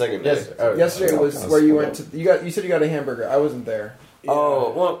 Second. The second day. Yes. Oh, Yesterday was okay. where you went to. You said you got a hamburger. I wasn't there.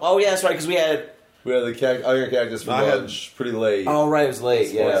 Oh yeah, that's right. Because we had. We had the iron cactus for I had- lunch. Pretty late. Oh right, it was late.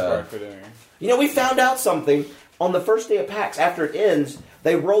 Sports Yeah. bar for dinner. You know, we found out something on the first day of PAX. After it ends,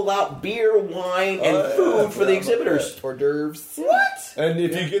 they roll out beer, wine, and Oh, yeah, food for the I exhibitors. Hors d'oeuvres. What? And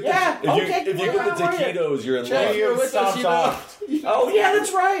if you get Yeah, the, okay, if you get the well, taquitos, you're in Jeff, luck. you were with us, you know. Oh yeah,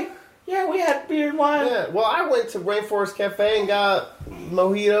 that's right. Yeah, we had beer and wine. Yeah. Well, I went to Rainforest Cafe and got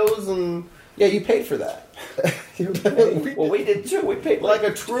mojitos and Yeah, you paid for that. Well, we did too. We paid like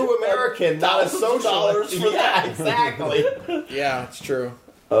a true American, not a thousands of dollars socialist. for Yeah, that. exactly. Yeah, it's true.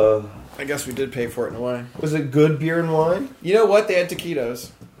 I guess we did pay for it in a way. Was it good beer and wine? You know what? They had taquitos.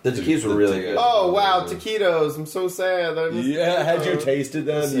 The tequilas were really good. Oh wow, taquitos! I'm so sad. I missed Yeah, had you tasted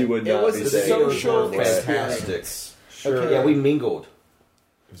them, you would It not was be a saying social it was bad. Fantastic. Sure. Yeah, we mingled.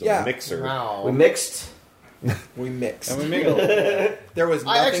 It was Yeah. a mixer. Wow. We mixed. We mixed. And we mingled. There was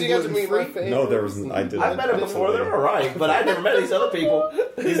nothing I actually got to meet my gluten-free. favorite. No, there was. I didn't. I've met them before. They're all right, but I never met these other people.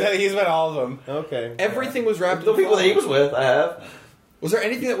 He's met all of them. Okay. Everything was wrapped The in people flour. that he was with, I have. Was there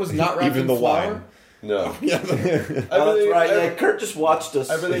anything that was not wrapped Even in the flour? wine. No. Yeah. Oh, that's right. Yeah, Kurt just watched us.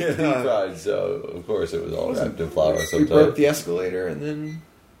 Everything's deep fried, so of course it was all wrapped in flour We sometimes. broke the escalator, and then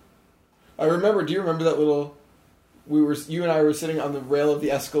I remember. Do you remember that little? You and I were sitting on the rail of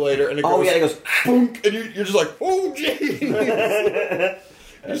the escalator, and it goes, Oh yeah, he goes. boonk, and you're just like, oh jeez.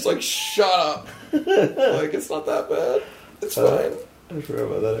 You're just like, shut up. Like it's not that bad. It's fine. I forgot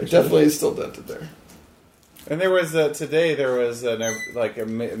about that. It definitely is still dented there. And there was today. There was a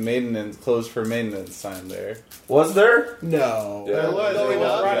maintenance closed for maintenance sign there. Was there? No. Yeah, There was. no, It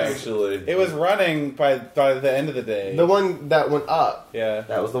was running. actually. It was running by the end of the day. The one that went up. Yeah.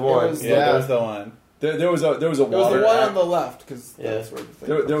 That was the one. was- Yeah, Yeah. that was the one. There was a There was water. the one ac- on the left, because Yeah. that's where the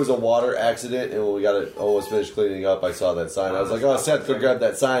thing there was a water accident, and when we got it almost finished cleaning up, I saw that sign. I was like, "Oh, Seth, go grab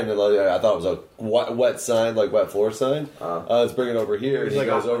that sign." And I thought it was a wet sign, like wet floor sign. Let's bring it over here. And he like,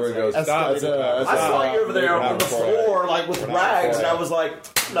 goes over and goes, Stop. "That's I saw you over there on the floor, like with rags, and I was like,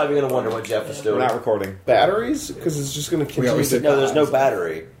 I'm not even gonna wonder what Jeff is We're doing. not recording. Batteries? Because it's just going to continue always to. did No, there's no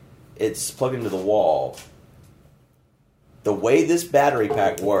battery. It's plugged into the wall. The way this battery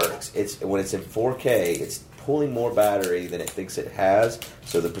pack works, it's when it's in 4K, it's pulling more battery than it thinks it has,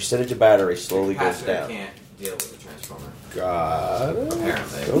 so the percentage of battery slowly goes Capacitor down. can't deal with the transformer. Got it.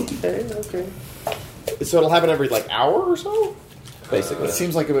 Apparently. Okay. So it'll happen every hour or so. Basically, It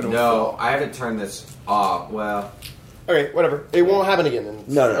seems like a bit of a No, I haven't turned this off. Well, Okay, whatever. It won't happen again. Then.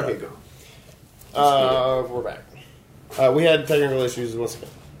 No. Okay, good. We're back. We had technical issues once again.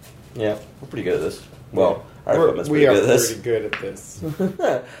 yeah, we're pretty good at this. Well, our equipment's We pretty are good at this. pretty good at this.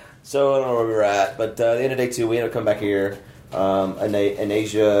 So I don't know where we were at, but the end of day 2, we ended up coming back here. In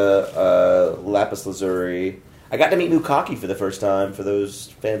Asia, Lapis Lazuli. I got to meet Mukaki for the first time. For those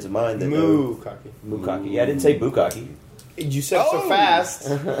fans of mine that Moo cocky. know Mukaki. Yeah, I didn't say Bukaki. You said it so fast.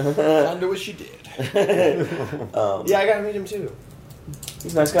 I wonder what she did. Yeah, I got to meet him too.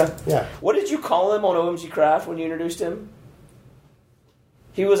 He's a nice guy. Yeah. What did you call him on OMG Craft when you introduced him?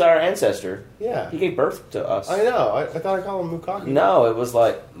 He was our ancestor. Yeah. He gave birth to us. I know. I thought I called him Mukaki. No, it was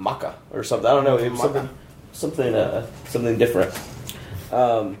like Maka or something. I don't know. It was Maka. something different.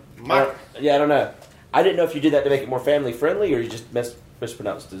 Maka. Yeah, I don't know. I didn't know if you did that to make it more family friendly, or you just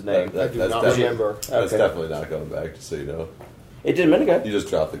mispronounced his name. I do not definitely- remember. That's Okay. definitely not coming back, just so you know. It did a minute ago. You just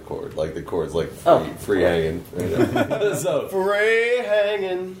dropped the cord. Like, the cord's like Oh. free hanging. So, Free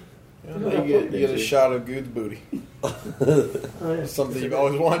hanging. You get a shot of Good's booty. Something you've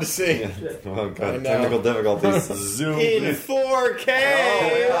always wanted to see. Oh I god, know. technical difficulties. zoom. In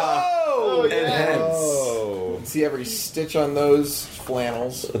 4K. Oh, yes. Oh. See every stitch on those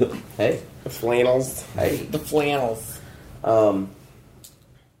flannels. Hey, Flannels. hey. The flannels. Yeah,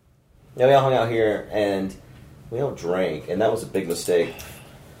 we all hung out here and we all drank, and that was a big mistake.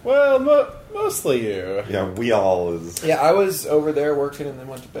 Well, mostly you. Yeah, we all is. Yeah, I was over there working and then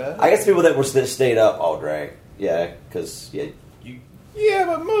went to bed. I guess the people that were that stayed up all drank. Yeah, because you. Yeah,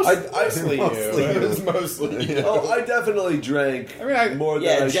 but mostly Mostly you. you. It was mostly you. Oh, I definitely drank more than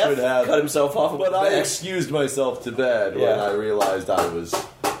Yeah, I Jeff should have. cut himself off. But I excused myself to bed when Yeah. I realized I was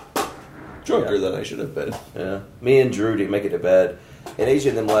Drunker than I should have been. Yeah. Me and Drew didn't make it to bed. And AJ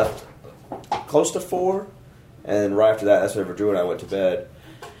and them left close to 4. And right after that, that's whenever Drew and I went to bed.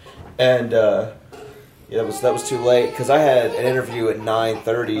 And yeah, that was too late because I had an interview at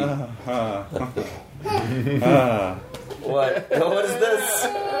 9:30. What? What is this?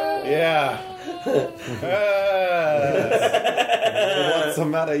 Yeah. What's the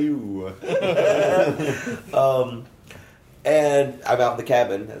matter, you? And I'm out in the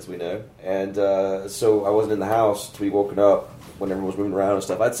cabin, as we know. And so I wasn't in the house to be woken up when everyone was moving around and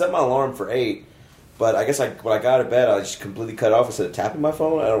stuff. I'd set my alarm for 8, but I guess when I got out of bed, I just completely cut off instead of tapping my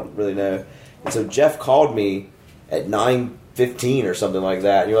phone. I don't really know. And so Jeff called me at 9:15 or something like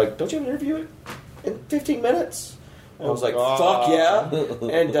that. And you're like, don't you have an interview in 15 minutes? And I was like, fuck yeah.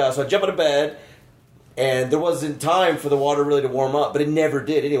 And so I jumped out of bed. And there wasn't time for the water really to warm up, but it never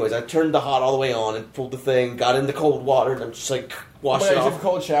did. Anyways, I turned the hot all the way on and pulled the thing, got in the cold water, and I'm just like washing Wait, it you took a off.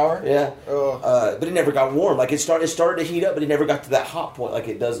 cold shower? Yeah, Ugh. but it never got warm. Like it started to heat up, but it never got to that hot point like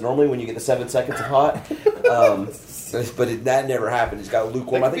it does normally when you get the 7 seconds of hot. That never happened. It's got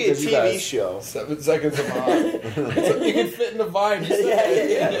lukewarm. That I could think be a because you TV guys- show. 7 seconds of hot. You can fit in the vine. You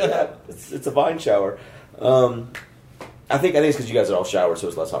yeah. It's a vine shower. I think it's because you guys had all showered, so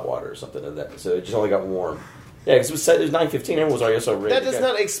it was less hot water or something like that. So it just only got warm. Yeah, because it was 9:15. Everyone was already so ready. That does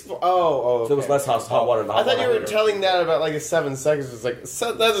not explain. Oh, So it was okay. less hot water. In the I hot thought you water. were telling that about like a 7 seconds. It's like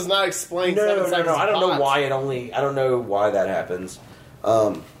that does not explain. No, 7 seconds. I don't know hot. why I don't know why that happens.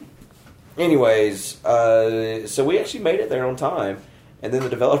 Anyways, so we actually made it there on time, and then the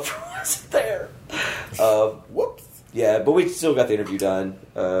developer wasn't there. Whoops. Yeah, but we still got the interview done.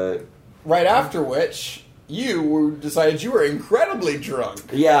 Right after which, you decided you were incredibly drunk.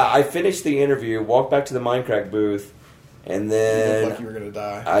 Yeah, I finished the interview, walked back to the Minecraft booth, and You then looked like you were going to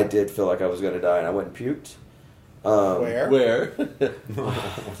die. I did feel like I was going to die, and I went and puked. Where? Where? Not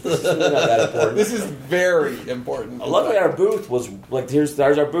that important. This is very important. Luckily, our booth was like there's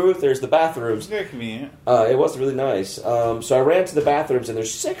our booth. There's the bathrooms. It's very convenient. It was really nice. So I ran to the bathrooms, and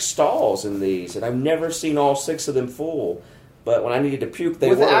there's 6 stalls in these, and I've never seen all 6 of them full. But when I needed to puke, they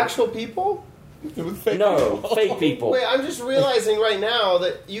With were actual people? With fake no people. fake people. Wait, I'm just realizing right now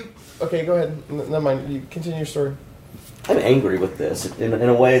that you. Okay, go ahead. Never mind. You continue your story. I'm angry with this in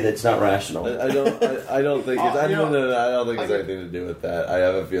a way that's not rational. I don't think it's. I don't think it's I- anything to do with that. I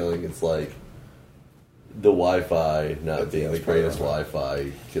have a feeling it's like the Wi-Fi not being the greatest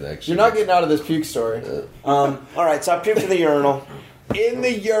Wi-Fi connection. You're not getting out of this puke story. All right, so I puked in the urinal. In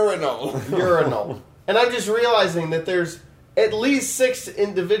the urinal. Urinal. And I'm just realizing that there's at least 6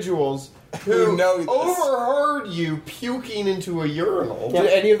 individuals Who who know this. overheard you puking into a urinal. Did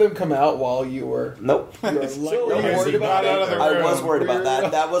any of them come out while you were... Nope. You were So worried about out of it? the I was worried about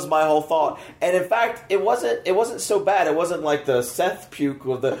that. That was my whole thought. And in fact, it wasn't so bad. It wasn't like the Seth puke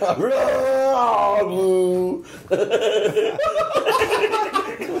with the I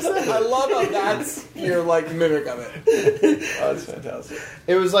love how that's your, mimic of it. Oh, that's fantastic.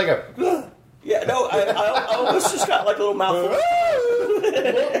 It was like a. Yeah, no, I almost just got like a little mouthful.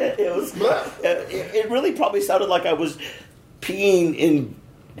 It really probably sounded like I was peeing in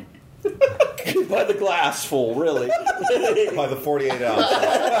by the glass full, really. By the 48 ounce.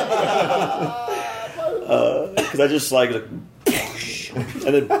 Because I just like, and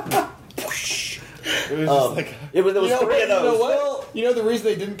then It was just like there was 3 of those. You know what? You know the reason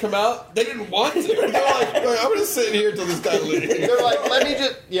they didn't come out? They didn't want to. They're like, I'm going to sit here until this guy leaves. They're like, let me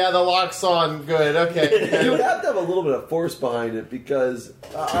just. Yeah, the lock's on. Good. Okay. You have to have a little bit of force behind it because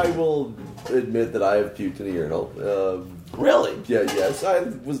I will admit that I have puked in a urinal. Really? Yeah, yes, I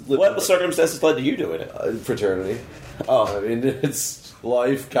was living What circumstances led to you doing it? fraternity. Oh, I mean, it's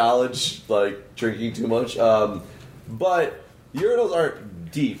life, college, like drinking too much. But urinals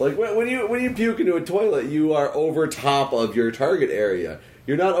aren't deep. Like when you puke into a toilet, you are over top of your target area.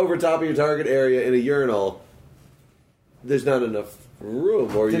 You're not over top of your target area in a urinal. There's not enough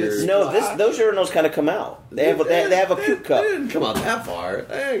room, or you're no, those urinals kind of come out. They have a puke cup. They didn't come out that far.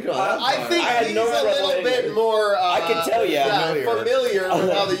 They didn't come out that I far. think I had he's no a little revelation. bit more. I can tell you, familiar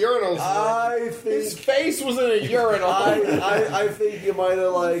with how the urinals work. I His think. face was in a urinal. I think you might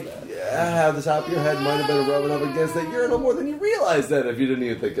have have the top of your head might have been rubbing up against that urinal more than you realized that if you didn't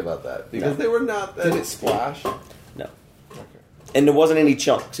even think about that because they were not that. Did it splash? No. And there wasn't any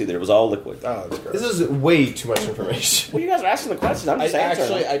chunks either. It was all liquid. Oh, that's gross. This is way too much information. Well, you guys are asking the questions. I'm just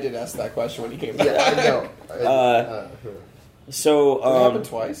answering. I did ask that question when he came back. Yeah, I know. So, Did it happen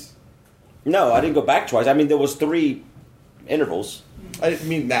twice? no, I didn't go back twice. I mean, there was 3 intervals. I didn't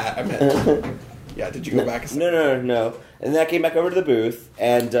mean that. I meant... Yeah, did you go back a second? No. And then I came back over to the booth,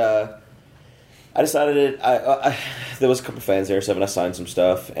 and I decided there was a couple fans there, so I signed some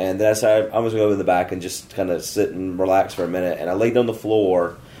stuff, and then I decided I was going to go in the back and just kind of sit and relax for a minute. And I laid on the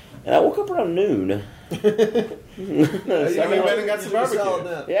floor, and I woke up around noon. So we went and got some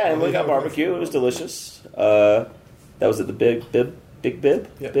barbecue. Yeah, and we got barbecue. It was delicious. That was at the Big Bib.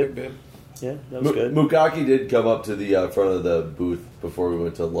 Yeah, Big Bib. Yeah, that was good. Mukaki did come up to the front of the booth before we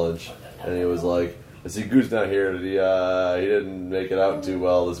went to lunch, and he was like, "I see Goose not here. He didn't make it out too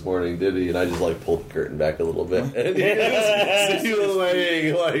well this morning, did he?" And I just like pulled the curtain back a little bit, and he was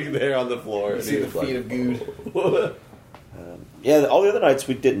laying like there on the floor. And See the feet of Good. Yeah, all the other nights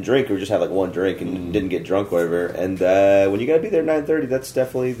we didn't drink. We just had like one drink and didn't get drunk, whatever. And when you got to be there at 9:30, that's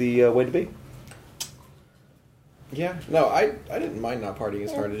definitely the way to be. Yeah. No, I didn't mind not partying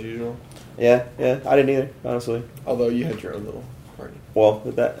as hard as usual. Yeah, I didn't either, honestly. Although you had your own little party. Well,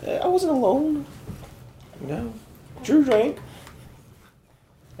 with that I wasn't alone. No. Drew drank,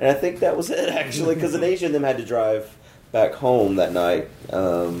 and I think that was it actually, because Asia and them had to drive back home that night.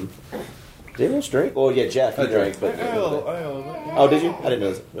 Did anyone else drink? Well, yeah, Jeff he drank, but oh, did you? I didn't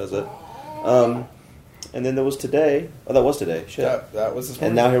know that was it. And then there was today. Oh, that was today. Shit. That was this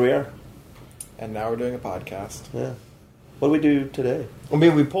And morning. now here we are. And now we're doing a podcast. Yeah. What do we do today? I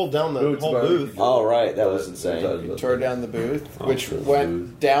mean, we pulled down the Boots whole barbecue. booth. Oh, right. That was insane. Tore down the booth, which sure, went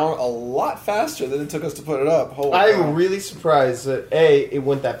booth. down a lot faster than it took us to put it up. Holy I'm cow. really surprised that it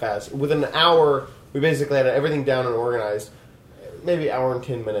went that fast. Within an hour, we basically had everything down and organized. Maybe an hour and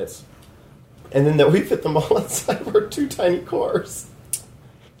 10 minutes, and then that we fit them all inside of our 2 tiny cars.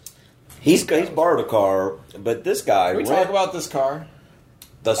 He's borrowed a car, but this guy Can we talk about this car?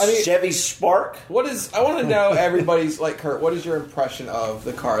 the I mean- Chevy Spark. What is? I want to know everybody's like Kurt. What is your impression of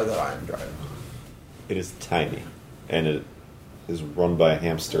the car that I am driving? It is tiny, and it is run by a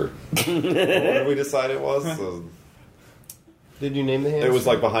hamster. What did we decide it was? Did you name the hamster? It was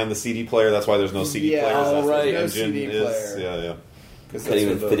like behind the CD player. That's why there's no CD Yeah, players. oh, That's what right. the No engine CD is. player. Yeah. Because Couldn't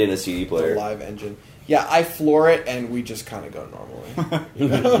even fit in a CD player. The live engine. Yeah, I floor it, and we just kind of go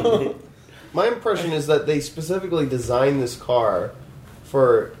normally. My impression is that they specifically designed this car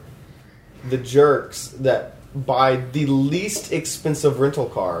for the jerks that buy the least expensive rental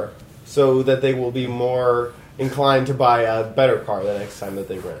car, so that they will be more inclined to buy a better car the next time that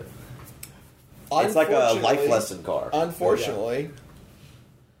they rent. It's like a life Unfortunately- lesson car. Unfortunately,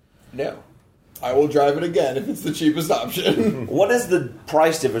 no. I will drive it again if it's the cheapest option. What is the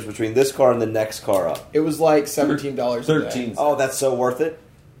price difference between this car and the next car up? It was like $17. a day. 13. Oh, that's so worth it.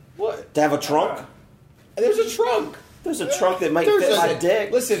 What? To have a trunk? There's a trunk. There's a trunk that might There's fit a- my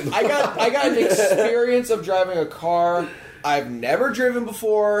dick. Listen, I got an experience of driving a car I've never driven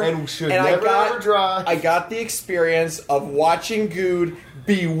before, And should I never got, ever drive. I got the experience of watching Good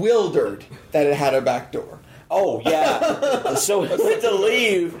bewildered that it had a back door. Oh, yeah. So I went to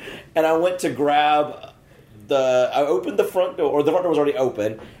leave, and I went to grab I opened the front door, or the front door was already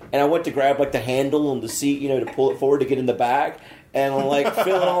open, and I went to grab, like, the handle on the seat, to pull it forward to get in the back, and I'm, like,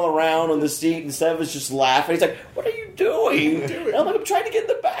 feeling all around on the seat, and Seth was just laughing. He's like, "What are you doing?" And I'm like, "I'm trying to get in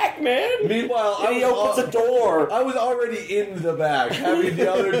the back, man." Meanwhile, and he opens the door. I was already in the back, having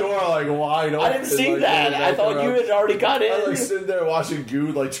the other door like wide open. I didn't see like, that. going I back thought you around. had already got I in. like sitting there watching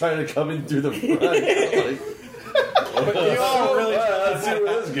Good like trying to come in through the front. But you all really. Let's see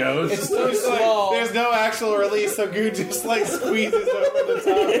where this goes. It's so It's like, small. there's no actual release, so Goo just like squeezes over the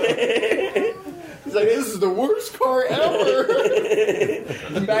top. He's like, "This is the worst car ever."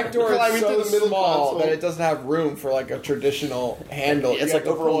 The back door Climbing is so through the middle small console. that it doesn't have room for like a traditional handle. It's You like have to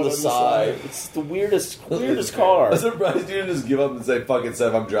over pull on it the side. It's the weirdest car. I'm surprised you didn't just give up and say, "Fuck it,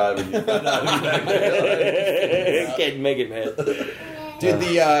 Seth, I'm driving." You found out you're back there. Can't make it, man. Dude,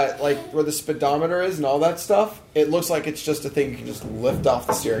 the like where the speedometer is and all that stuff, it looks like it's just a thing you can just lift off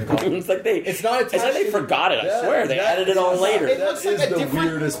the steering column. It's like they. It's not It's like attached they to- forgot it. I Yeah, swear they that added it on later. It That looks like is a the different-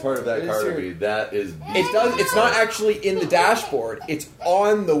 weirdest part of that It is car to weird. me. That is. It does. It's not actually in the dashboard. It's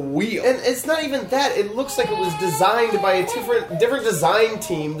on the wheel. And it's not even that. It looks like it was designed by a different design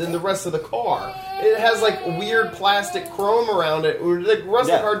team than the rest of the car. It has like weird plastic chrome around it. The rest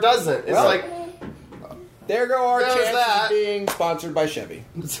of the car doesn't. It's Well, like there go our There's chances that. of being sponsored by Chevy.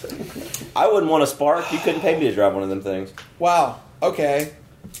 I wouldn't want a Spark. You couldn't pay me to drive one of them things. Wow. Okay.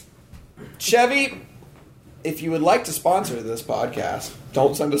 Chevy, if you would like to sponsor this podcast,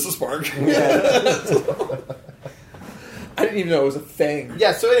 don't send us a Spark. I didn't even know it was a thing.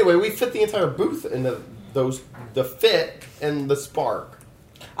 yeah. So anyway, we fit the entire booth in the fit and the Spark.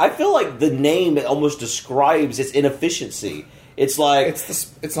 I feel like the name almost describes its inefficiency. It's like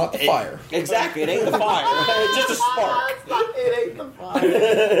It's not the fire. Exactly, it ain't the fire. It's just a spark. It ain't the fire.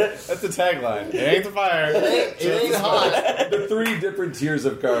 That's the tagline. It ain't the fire. It ain't hot. The 3 different tiers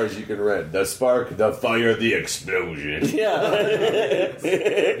of cars you can rent: the spark, the fire, the explosion. Yeah.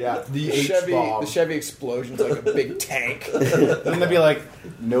 Yeah, the The Chevy Explosion's like a big tank. Wouldn't that be like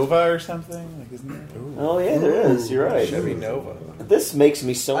Nova or something? Like, isn't there? Oh yeah, there is. You're right. Chevy Nova. This makes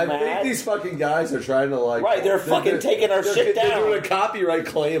me so I mad. think these fucking guys are trying to like. Right, they're fucking taking our shit They're down. doing a copyright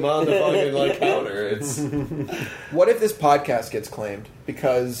claim on the fucking like counter. It's What if this podcast gets claimed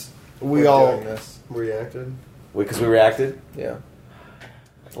because We we're all doing this? reacted. Because we reacted. Yeah.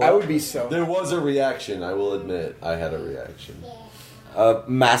 I would be so. there was a reaction. I will admit, I had a reaction. A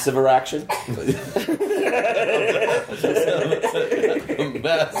massive erection. A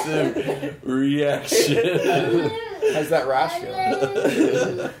massive reaction. How's that rash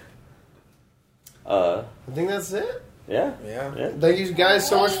feel? I think that's it. Yeah. Yeah. Thank you guys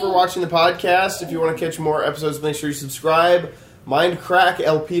so much for watching the podcast. If you want to catch more episodes, make sure you subscribe.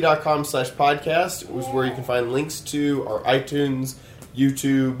 Mindcracklp.com/podcast is where you can find links to our iTunes,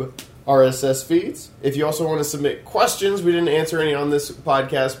 YouTube, RSS feeds. If you also want to submit questions, we didn't answer any on this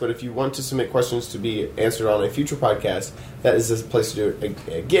podcast, but if you want to submit questions to be answered on a future podcast, that is the place to do it.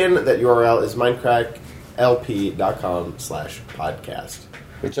 Again, that URL is mindcracklp.com/podcast.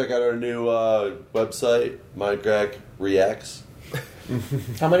 We check out our new website, Mindcrack Reacts.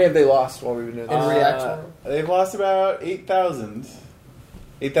 How many have they lost while we've been doing In this? reaction. They've lost about 8,000.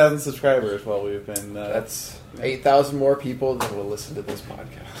 8,000 subscribers while we've been. That's 8,000 more people than will listen to this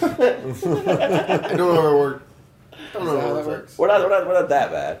podcast. I don't know how it works. I don't know Is that how how it that works. We're not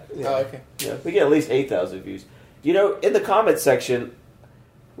that bad. Oh, okay. Yeah, we get at least 8,000 views. You know, in the comment section,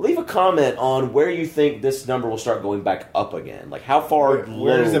 leave a comment on where you think this number will start going back up again. Like how far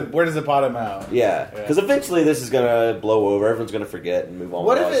Where does it bottom out? Yeah, because eventually this is gonna blow over. Everyone's gonna forget and move on.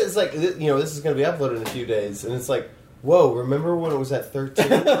 What with if life. it's like, this is going to be uploaded in a few days, and it's like, whoa, remember when it was at 13?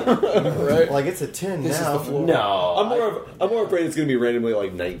 Right? Like, it's at 10 This is now. the floor. No, I'm more afraid it's going to be randomly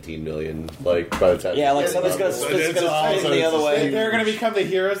like 19 million. Like by the time. Yeah, like something's gonna But spin it's also- the other way. They're going to become the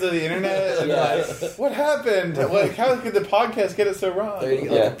heroes of the internet. And like, what happened? Like, how could the podcast get it so wrong? They're gonna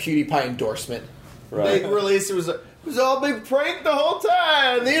get like a PewDiePie endorsement. Big release, it was all a big prank the whole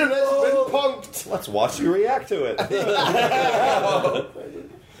time. The internet's been punked. Let's watch you react to it.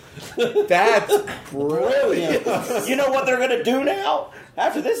 That's brilliant. You know what they're gonna do now?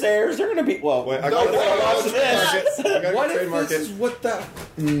 After this airs, they're gonna be well. Wait, I No, got they're watch this. What if this is what the...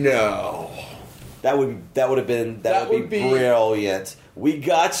 No. That would have been that would would be be- brilliant. We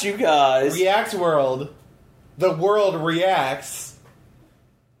got you guys. React World. The world reacts.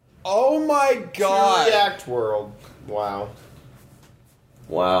 Oh my god. React World. Wow.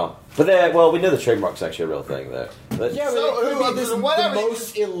 Wow. But then, well, we know the trademark's actually a real thing, though. But Yeah, but So, it could who- be this whatever, the you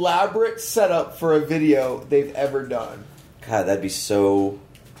most elaborate setup for a video they've ever done. God, that'd be so.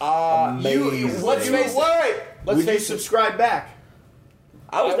 Amazing. Let's face it. Let's Would you face it. subscribe back?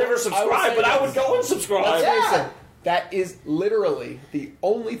 I was I never would- I would subscribed, say but I yes. would go and subscribe. Let's Yeah. face it. That is literally the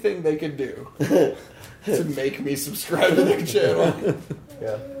only thing they could do to make me subscribe to their channel.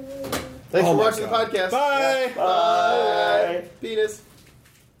 Yeah. Thanks Oh for my watching God. the podcast. Bye. Bye. Penis.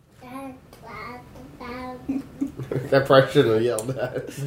 I probably shouldn't have yelled that.